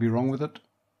else might be wrong with it?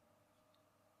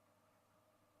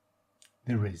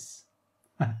 There is.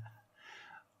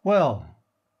 Well,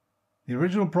 the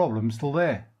original problem is still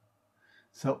there.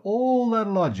 So all that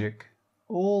logic,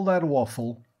 all that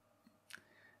waffle,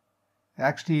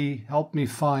 actually helped me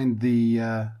find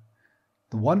the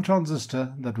one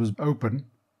transistor that was open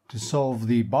to solve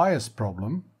the bias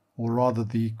problem, or rather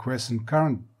the quiescent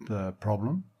current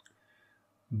problem,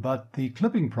 but the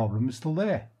clipping problem is still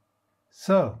there.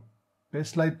 So,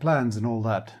 best laid plans and all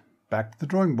that. Back to the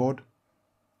drawing board.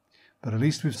 But at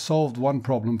least we've solved one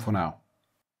problem for now.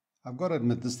 I've got to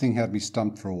admit this thing had me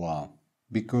stumped for a while,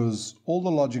 because all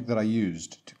the logic that I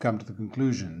used to come to the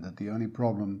conclusion that the only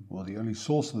problem, or the only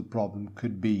source of the problem,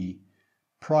 could be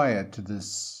prior to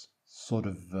this sort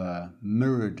of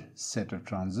mirrored set of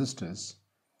transistors,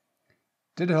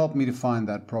 did help me to find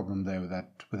that problem there with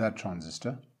that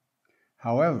transistor.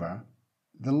 However,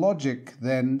 the logic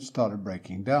then started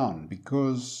breaking down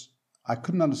because I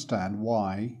couldn't understand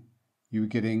why you were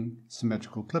getting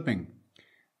symmetrical clipping.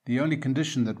 The only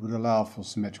condition that would allow for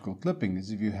symmetrical clipping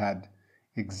is if you had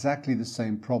exactly the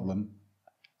same problem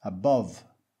above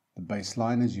the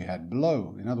baseline as you had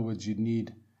below. In other words, you'd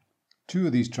need two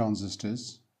of these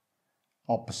transistors,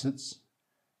 opposites,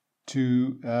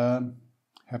 to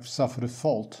have suffered a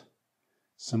fault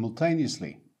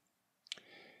simultaneously.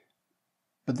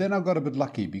 But then I got a bit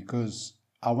lucky because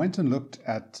I went and looked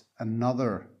at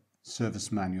another service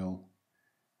manual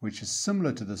which is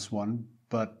similar to this one,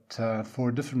 but for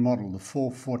a different model, the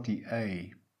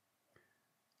 440A.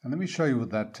 And let me show you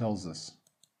what that tells us.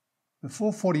 The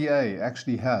 440A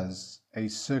actually has a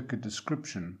circuit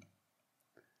description.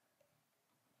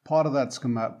 Part of that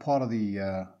schematic, part of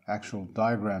the actual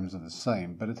diagrams are the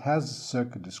same, but it has a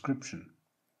circuit description.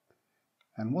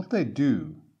 And what they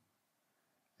do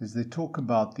is they talk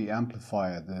about the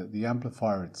amplifier, the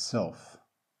amplifier itself.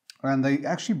 And they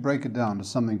actually break it down to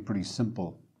something pretty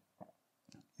simple.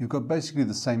 You've got basically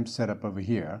the same setup over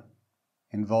here,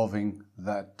 involving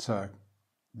that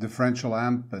differential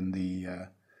amp and the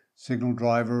signal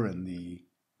driver and the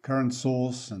current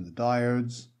source and the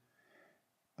diodes.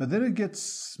 But then it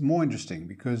gets more interesting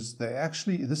because they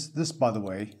actually, this by the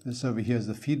way, this over here is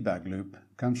the feedback loop,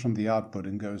 comes from the output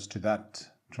and goes to that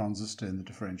transistor in the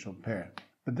differential pair.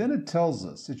 But then it tells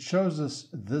us, it shows us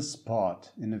this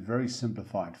part in a very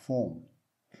simplified form.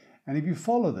 And if you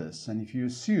follow this, and if you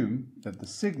assume that the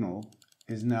signal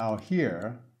is now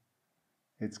here,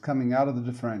 it's coming out of the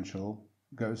differential,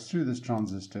 goes through this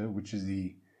transistor, which is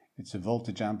it's a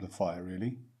voltage amplifier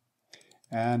really,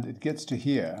 and it gets to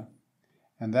here,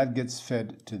 and that gets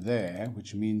fed to there,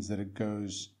 which means that it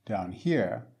goes down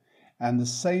here, and the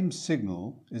same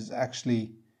signal is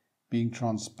actually being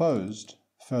transposed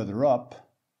further up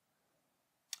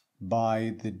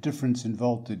by the difference in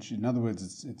voltage. In other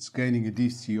words, it's gaining a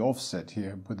DC offset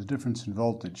here with the difference in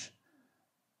voltage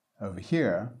over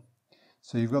here.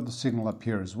 So you've got the signal up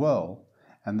here as well,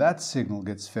 and that signal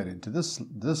gets fed into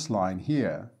this line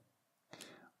here.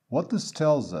 What this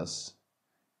tells us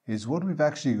is what we've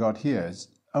actually got here is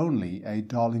only a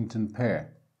Darlington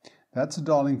pair. That's a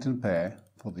Darlington pair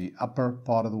for the upper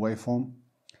part of the waveform.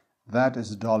 That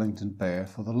is a Darlington pair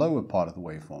for the lower part of the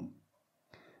waveform.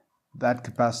 That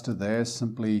capacitor there is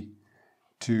simply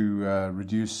to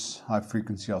reduce high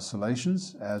frequency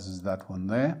oscillations, as is that one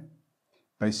there.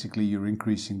 Basically, you're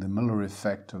increasing the Miller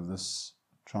effect of this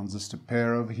transistor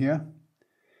pair over here.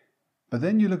 But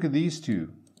then you look at these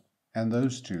two and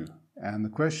those two, and the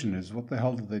question is, what the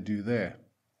hell did they do there?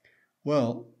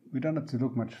 Well, we don't have to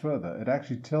look much further. It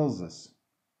actually tells us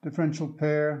differential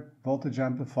pair, voltage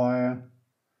amplifier,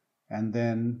 and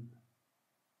then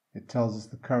it tells us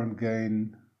the current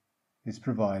gain is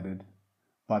provided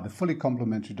by the fully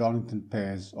complementary Darlington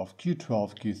pairs of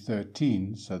Q12,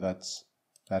 Q13, so that's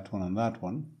that one and that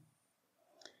one,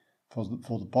 for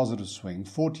the positive swing,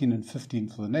 14 and 15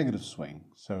 for the negative swing,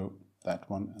 so that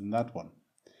one and that one.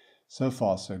 So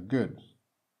far, so good.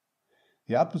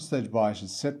 The output stage bias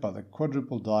is set by the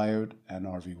quadruple diode and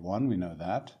RV1, we know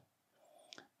that.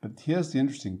 But here's the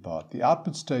interesting part. The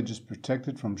output stage is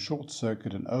protected from short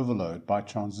circuit and overload by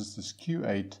transistors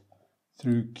Q8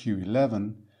 through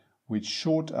Q11, which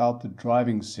short out the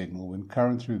driving signal when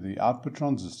current through the output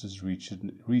transistors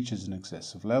reaches an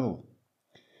excessive level.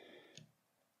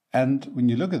 And when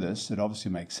you look at this, it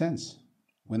obviously makes sense.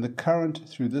 When the current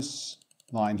through this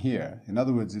line here, in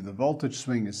other words, if the voltage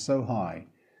swing is so high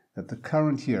that the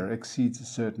current here exceeds a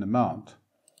certain amount,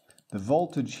 the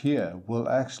voltage here will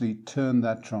actually turn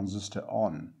that transistor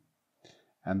on.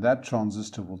 And that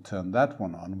transistor will turn that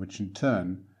one on, which in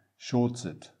turn shorts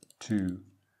it to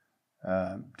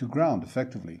ground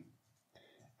effectively.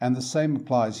 And the same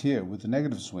applies here with the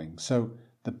negative swing. So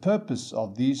the purpose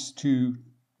of these two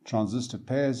transistor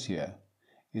pairs here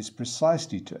is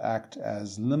precisely to act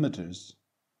as limiters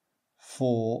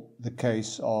for the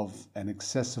case of an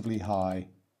excessively high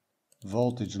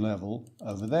voltage level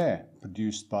over there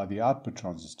produced by the output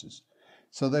transistors.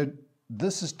 So that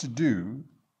this is to do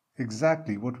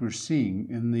exactly what we're seeing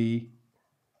in the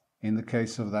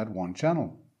case of that one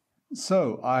channel.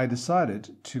 So I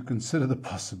decided to consider the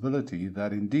possibility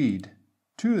that indeed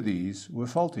two of these were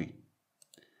faulty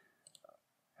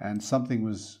and something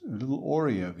was a little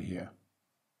awry over here.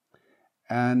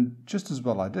 And just as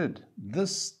well I did.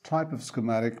 This type of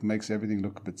schematic makes everything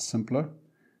look a bit simpler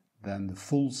than the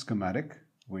full schematic,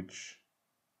 which,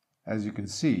 as you can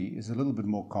see, is a little bit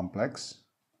more complex.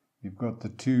 You've got the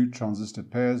two transistor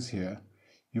pairs here.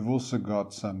 You've also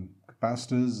got some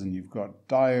capacitors, and you've got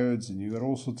diodes, and you've got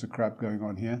all sorts of crap going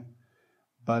on here.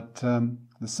 But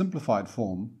the simplified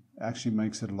form actually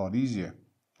makes it a lot easier.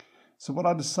 So what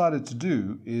I decided to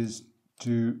do is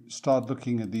to start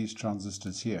looking at these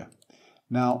transistors here.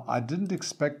 Now, I didn't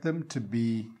expect them to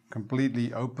be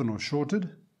completely open or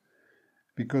shorted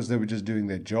because they were just doing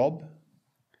their job.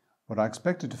 What I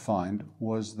expected to find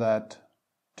was that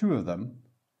two of them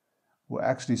were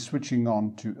actually switching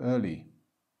on too early.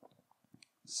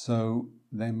 So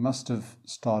they must have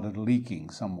started leaking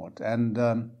somewhat. And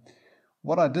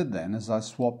what I did then is I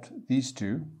swapped these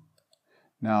two.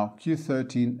 Now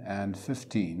Q13 and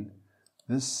 15,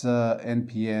 this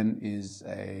NPN is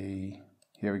a,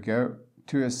 here we go,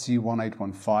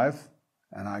 2SC1815,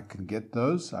 and I can get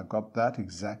those. I got that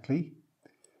exactly.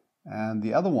 And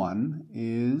the other one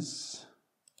is,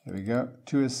 here we go,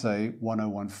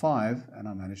 2SA1015, and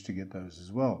I managed to get those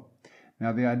as well.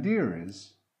 Now the idea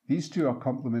is, these two are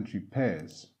complementary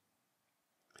pairs,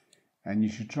 and you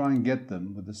should try and get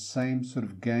them with the same sort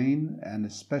of gain and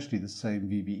especially the same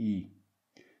VBE.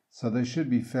 So they should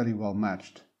be fairly well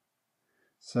matched.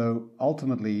 So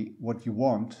ultimately what you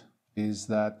want is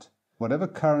that whatever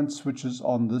current switches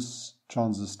on this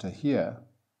transistor here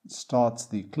starts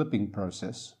the clipping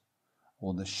process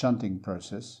or the shunting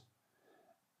process.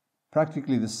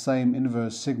 Practically the same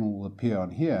inverse signal will appear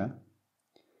on here,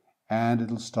 and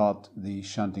it'll start the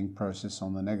shunting process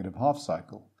on the negative half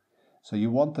cycle. So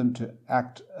you want them to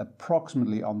act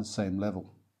approximately on the same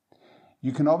level.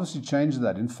 You can obviously change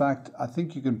that. In fact, I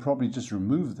think you can probably just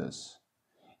remove this.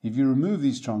 If you remove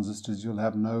these transistors, you'll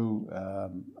have no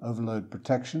overload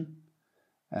protection,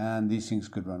 and these things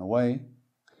could run away.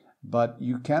 But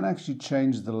you can actually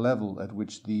change the level at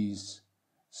which these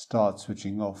start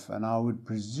switching off, and I would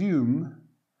presume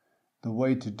the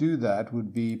way to do that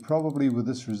would be probably with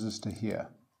this resistor here,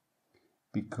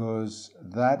 because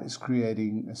that is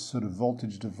creating a sort of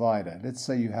voltage divider. Let's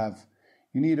say you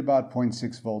need about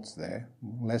 0.6 volts there,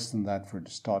 less than that for it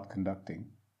to start conducting.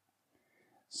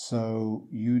 So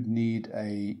you'd need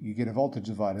you get a voltage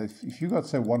divider. If you got,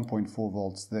 say, 1.4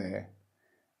 volts there,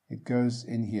 it goes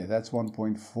in here. That's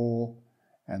 1.4,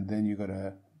 and then you got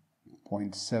a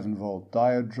 0.7 volt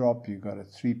diode drop. You got a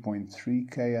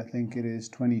 3.3K, I think it is,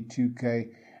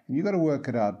 22K, and you got to work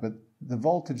it out. But the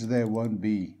voltage there won't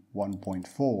be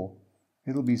 1.4.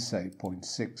 It'll be, say,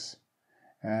 0.6.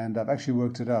 And I've actually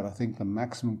worked it out. I think the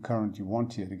maximum current you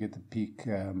want here to get the peak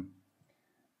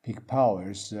power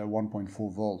is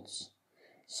 1.4 volts.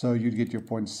 So you'd get your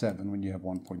 0.7 when you have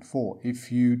 1.4.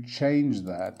 If you change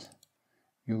that,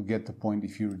 you'll get the point.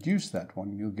 If you reduce that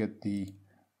one, you'll get the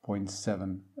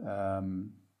 0.7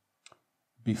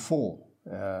 before,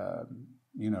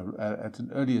 at an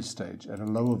earlier stage, at a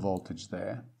lower voltage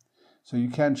there. So you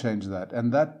can change that.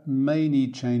 And that may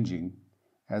need changing,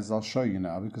 as I'll show you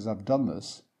now, because I've done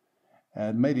this.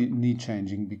 It may need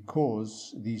changing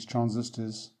because these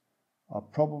transistors are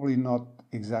probably not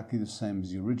exactly the same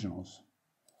as the originals,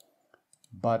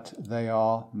 but they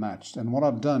are matched. And what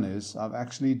I've done is I've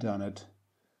actually done it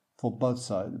for both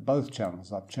sides, both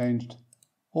channels. I've changed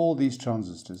all these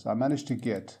transistors. I managed to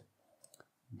get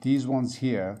these ones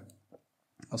here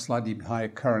a slightly higher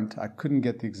current. I couldn't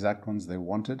get the exact ones they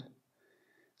wanted,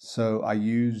 so I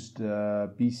used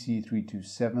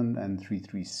BC327 and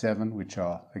 337, which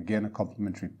are again a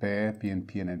complementary pair,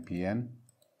 PNP and NPN.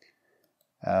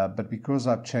 But because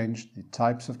I've changed the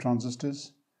types of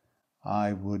transistors,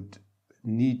 I would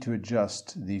need to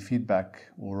adjust the feedback,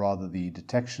 or rather the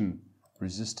detection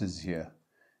resistors here,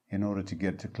 in order to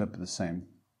get to clip at the same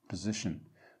position.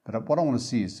 But what I want to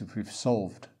see is if we've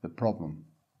solved the problem.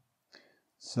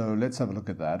 So let's have a look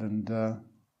at that and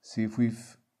see if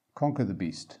we've conquered the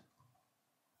beast.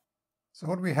 So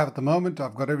what we have at the moment,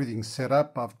 I've got everything set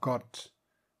up. I've got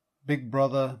Big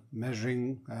Brother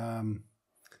measuring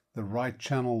the right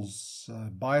channel's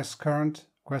bias current,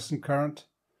 quiescent current.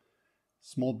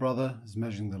 Small Brother is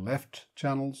measuring the left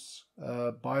channel's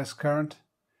bias current.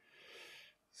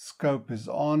 Scope is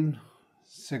on.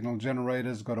 Signal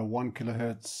generator's got a 1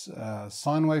 kHz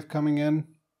sine wave coming in.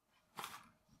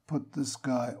 Put this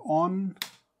guy on.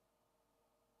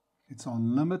 It's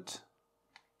on limit.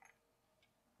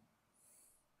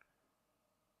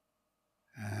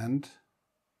 And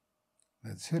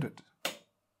let's hit it.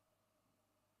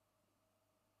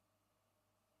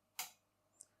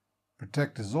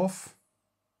 Protect is off.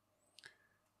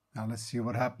 Now let's see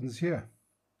what happens here.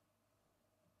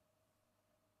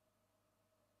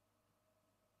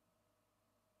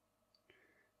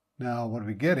 Now what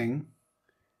we're getting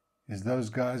is those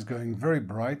guys going very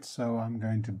bright, so I'm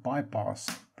going to bypass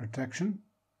protection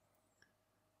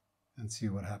and see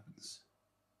what happens.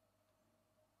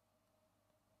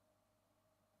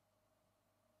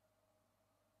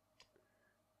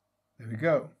 There we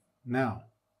go. Now,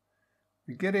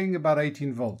 we're getting about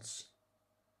 18 volts.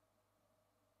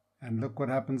 And look what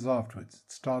happens afterwards.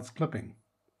 It starts clipping.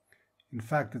 In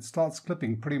fact, it starts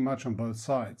clipping pretty much on both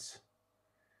sides.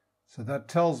 So that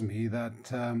tells me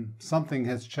that something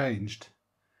has changed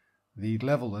the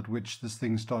level at which this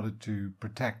thing started to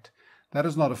protect. That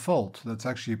is not a fault. That's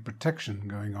actually a protection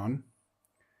going on,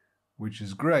 which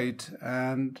is great.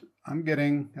 And I'm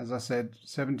getting, as I said,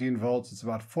 17 volts. It's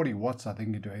about 40 watts, I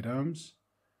think, into 8 ohms,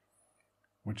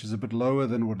 which is a bit lower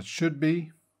than what it should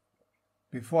be.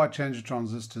 Before I changed the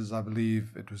transistors, I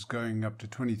believe it was going up to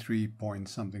 23 point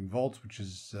something volts, which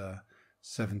is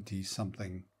 70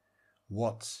 something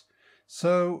watts.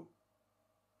 So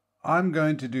I'm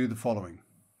going to do the following.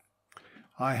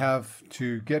 I have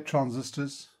to get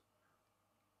transistors,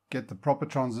 get the proper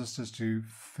transistors to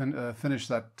finish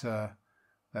that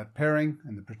pairing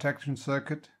in the protection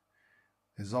circuit.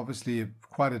 There's obviously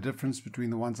quite a difference between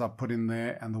the ones I put in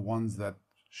there and the ones that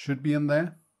should be in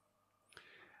there.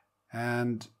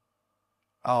 And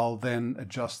I'll then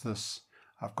adjust this.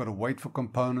 I've got to wait for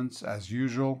components as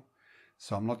usual,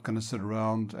 so I'm not going to sit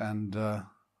around and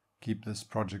keep this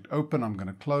project open. I'm going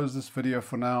to close this video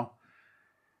for now.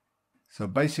 So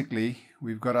basically,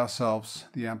 we've got ourselves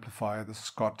the amplifier, the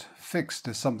SCHOUB, fixed.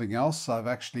 There's something else. I've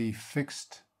actually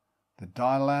fixed the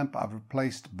dial lamp. I've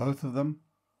replaced both of them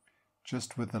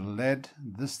just with a LED.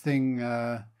 This thing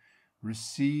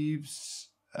receives,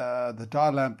 the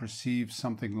dial lamp receives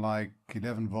something like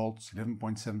 11 volts,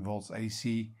 11.7 volts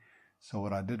AC. So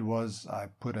what I did was I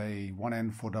put a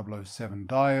 1N4007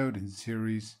 diode in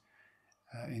series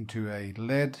into a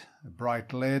LED, a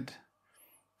bright LED,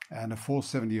 and a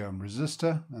 470 ohm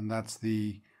resistor, and that's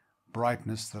the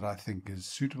brightness that I think is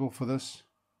suitable for this.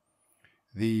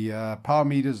 The power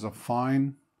meters are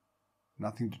fine,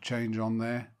 nothing to change on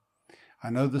there. I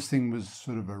know this thing was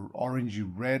sort of an orangey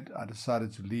red. I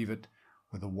decided to leave it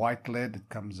with a white LED. It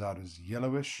comes out as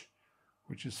yellowish,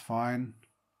 which is fine.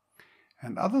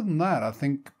 And other than that, I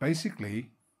think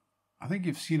basically, I think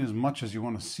you've seen as much as you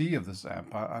want to see of this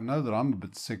amp. I know that I'm a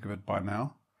bit sick of it by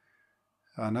now.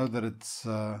 I know that it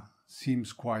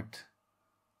seems quite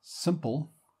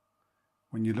simple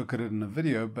when you look at it in a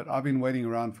video, but I've been waiting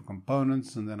around for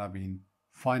components, and then I've been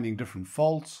finding different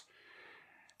faults,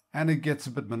 and it gets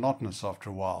a bit monotonous after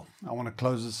a while. I want to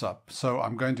close this up, so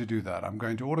I'm going to do that. I'm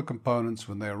going to order components.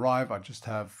 When they arrive, I just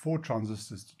have 4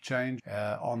 transistors to change.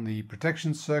 On the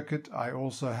protection circuit, I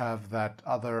also have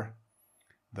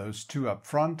those 2 up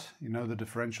front, you know, the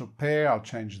differential pair. I'll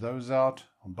change those out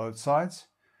on both sides.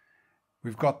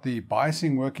 We've got the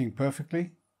biasing working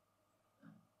perfectly.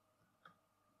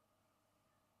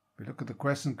 If we look at the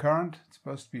quiescent current, it's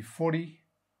supposed to be 40.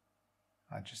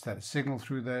 I just had a signal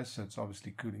through there, so it's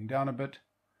obviously cooling down a bit.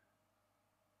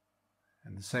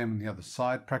 And the same on the other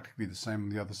side, practically the same on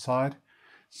the other side.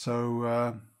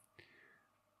 So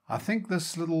I think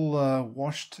this little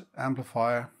washed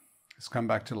amplifier has come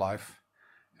back to life,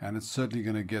 and it's certainly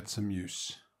going to get some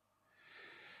use.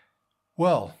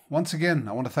 Well, once again,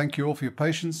 I want to thank you all for your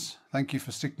patience. Thank you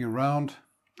for sticking around.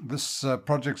 This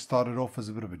project started off as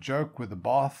a bit of a joke with the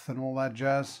bath and all that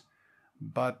jazz,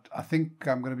 but I think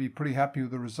I'm going to be pretty happy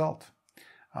with the result.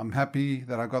 I'm happy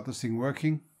that I got this thing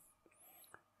working,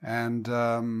 and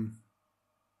I'm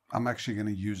actually going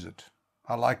to use it.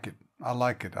 I like it. I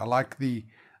like it. I like the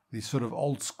the sort of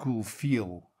old school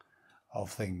feel of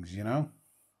things, you know,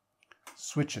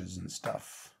 switches and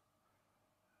stuff.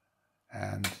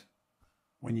 And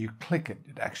when you click it,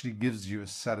 it actually gives you a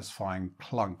satisfying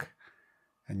clunk,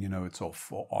 and you know it's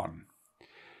off or on.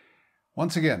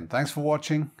 Once again, thanks for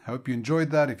watching. Hope you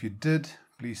enjoyed that. If you did,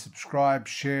 please subscribe,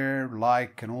 share,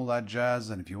 like, and all that jazz.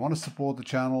 And if you want to support the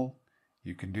channel,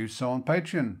 you can do so on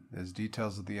Patreon. There's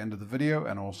details at the end of the video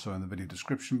and also in the video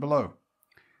description below.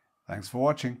 Thanks for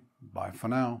watching. Bye for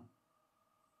now.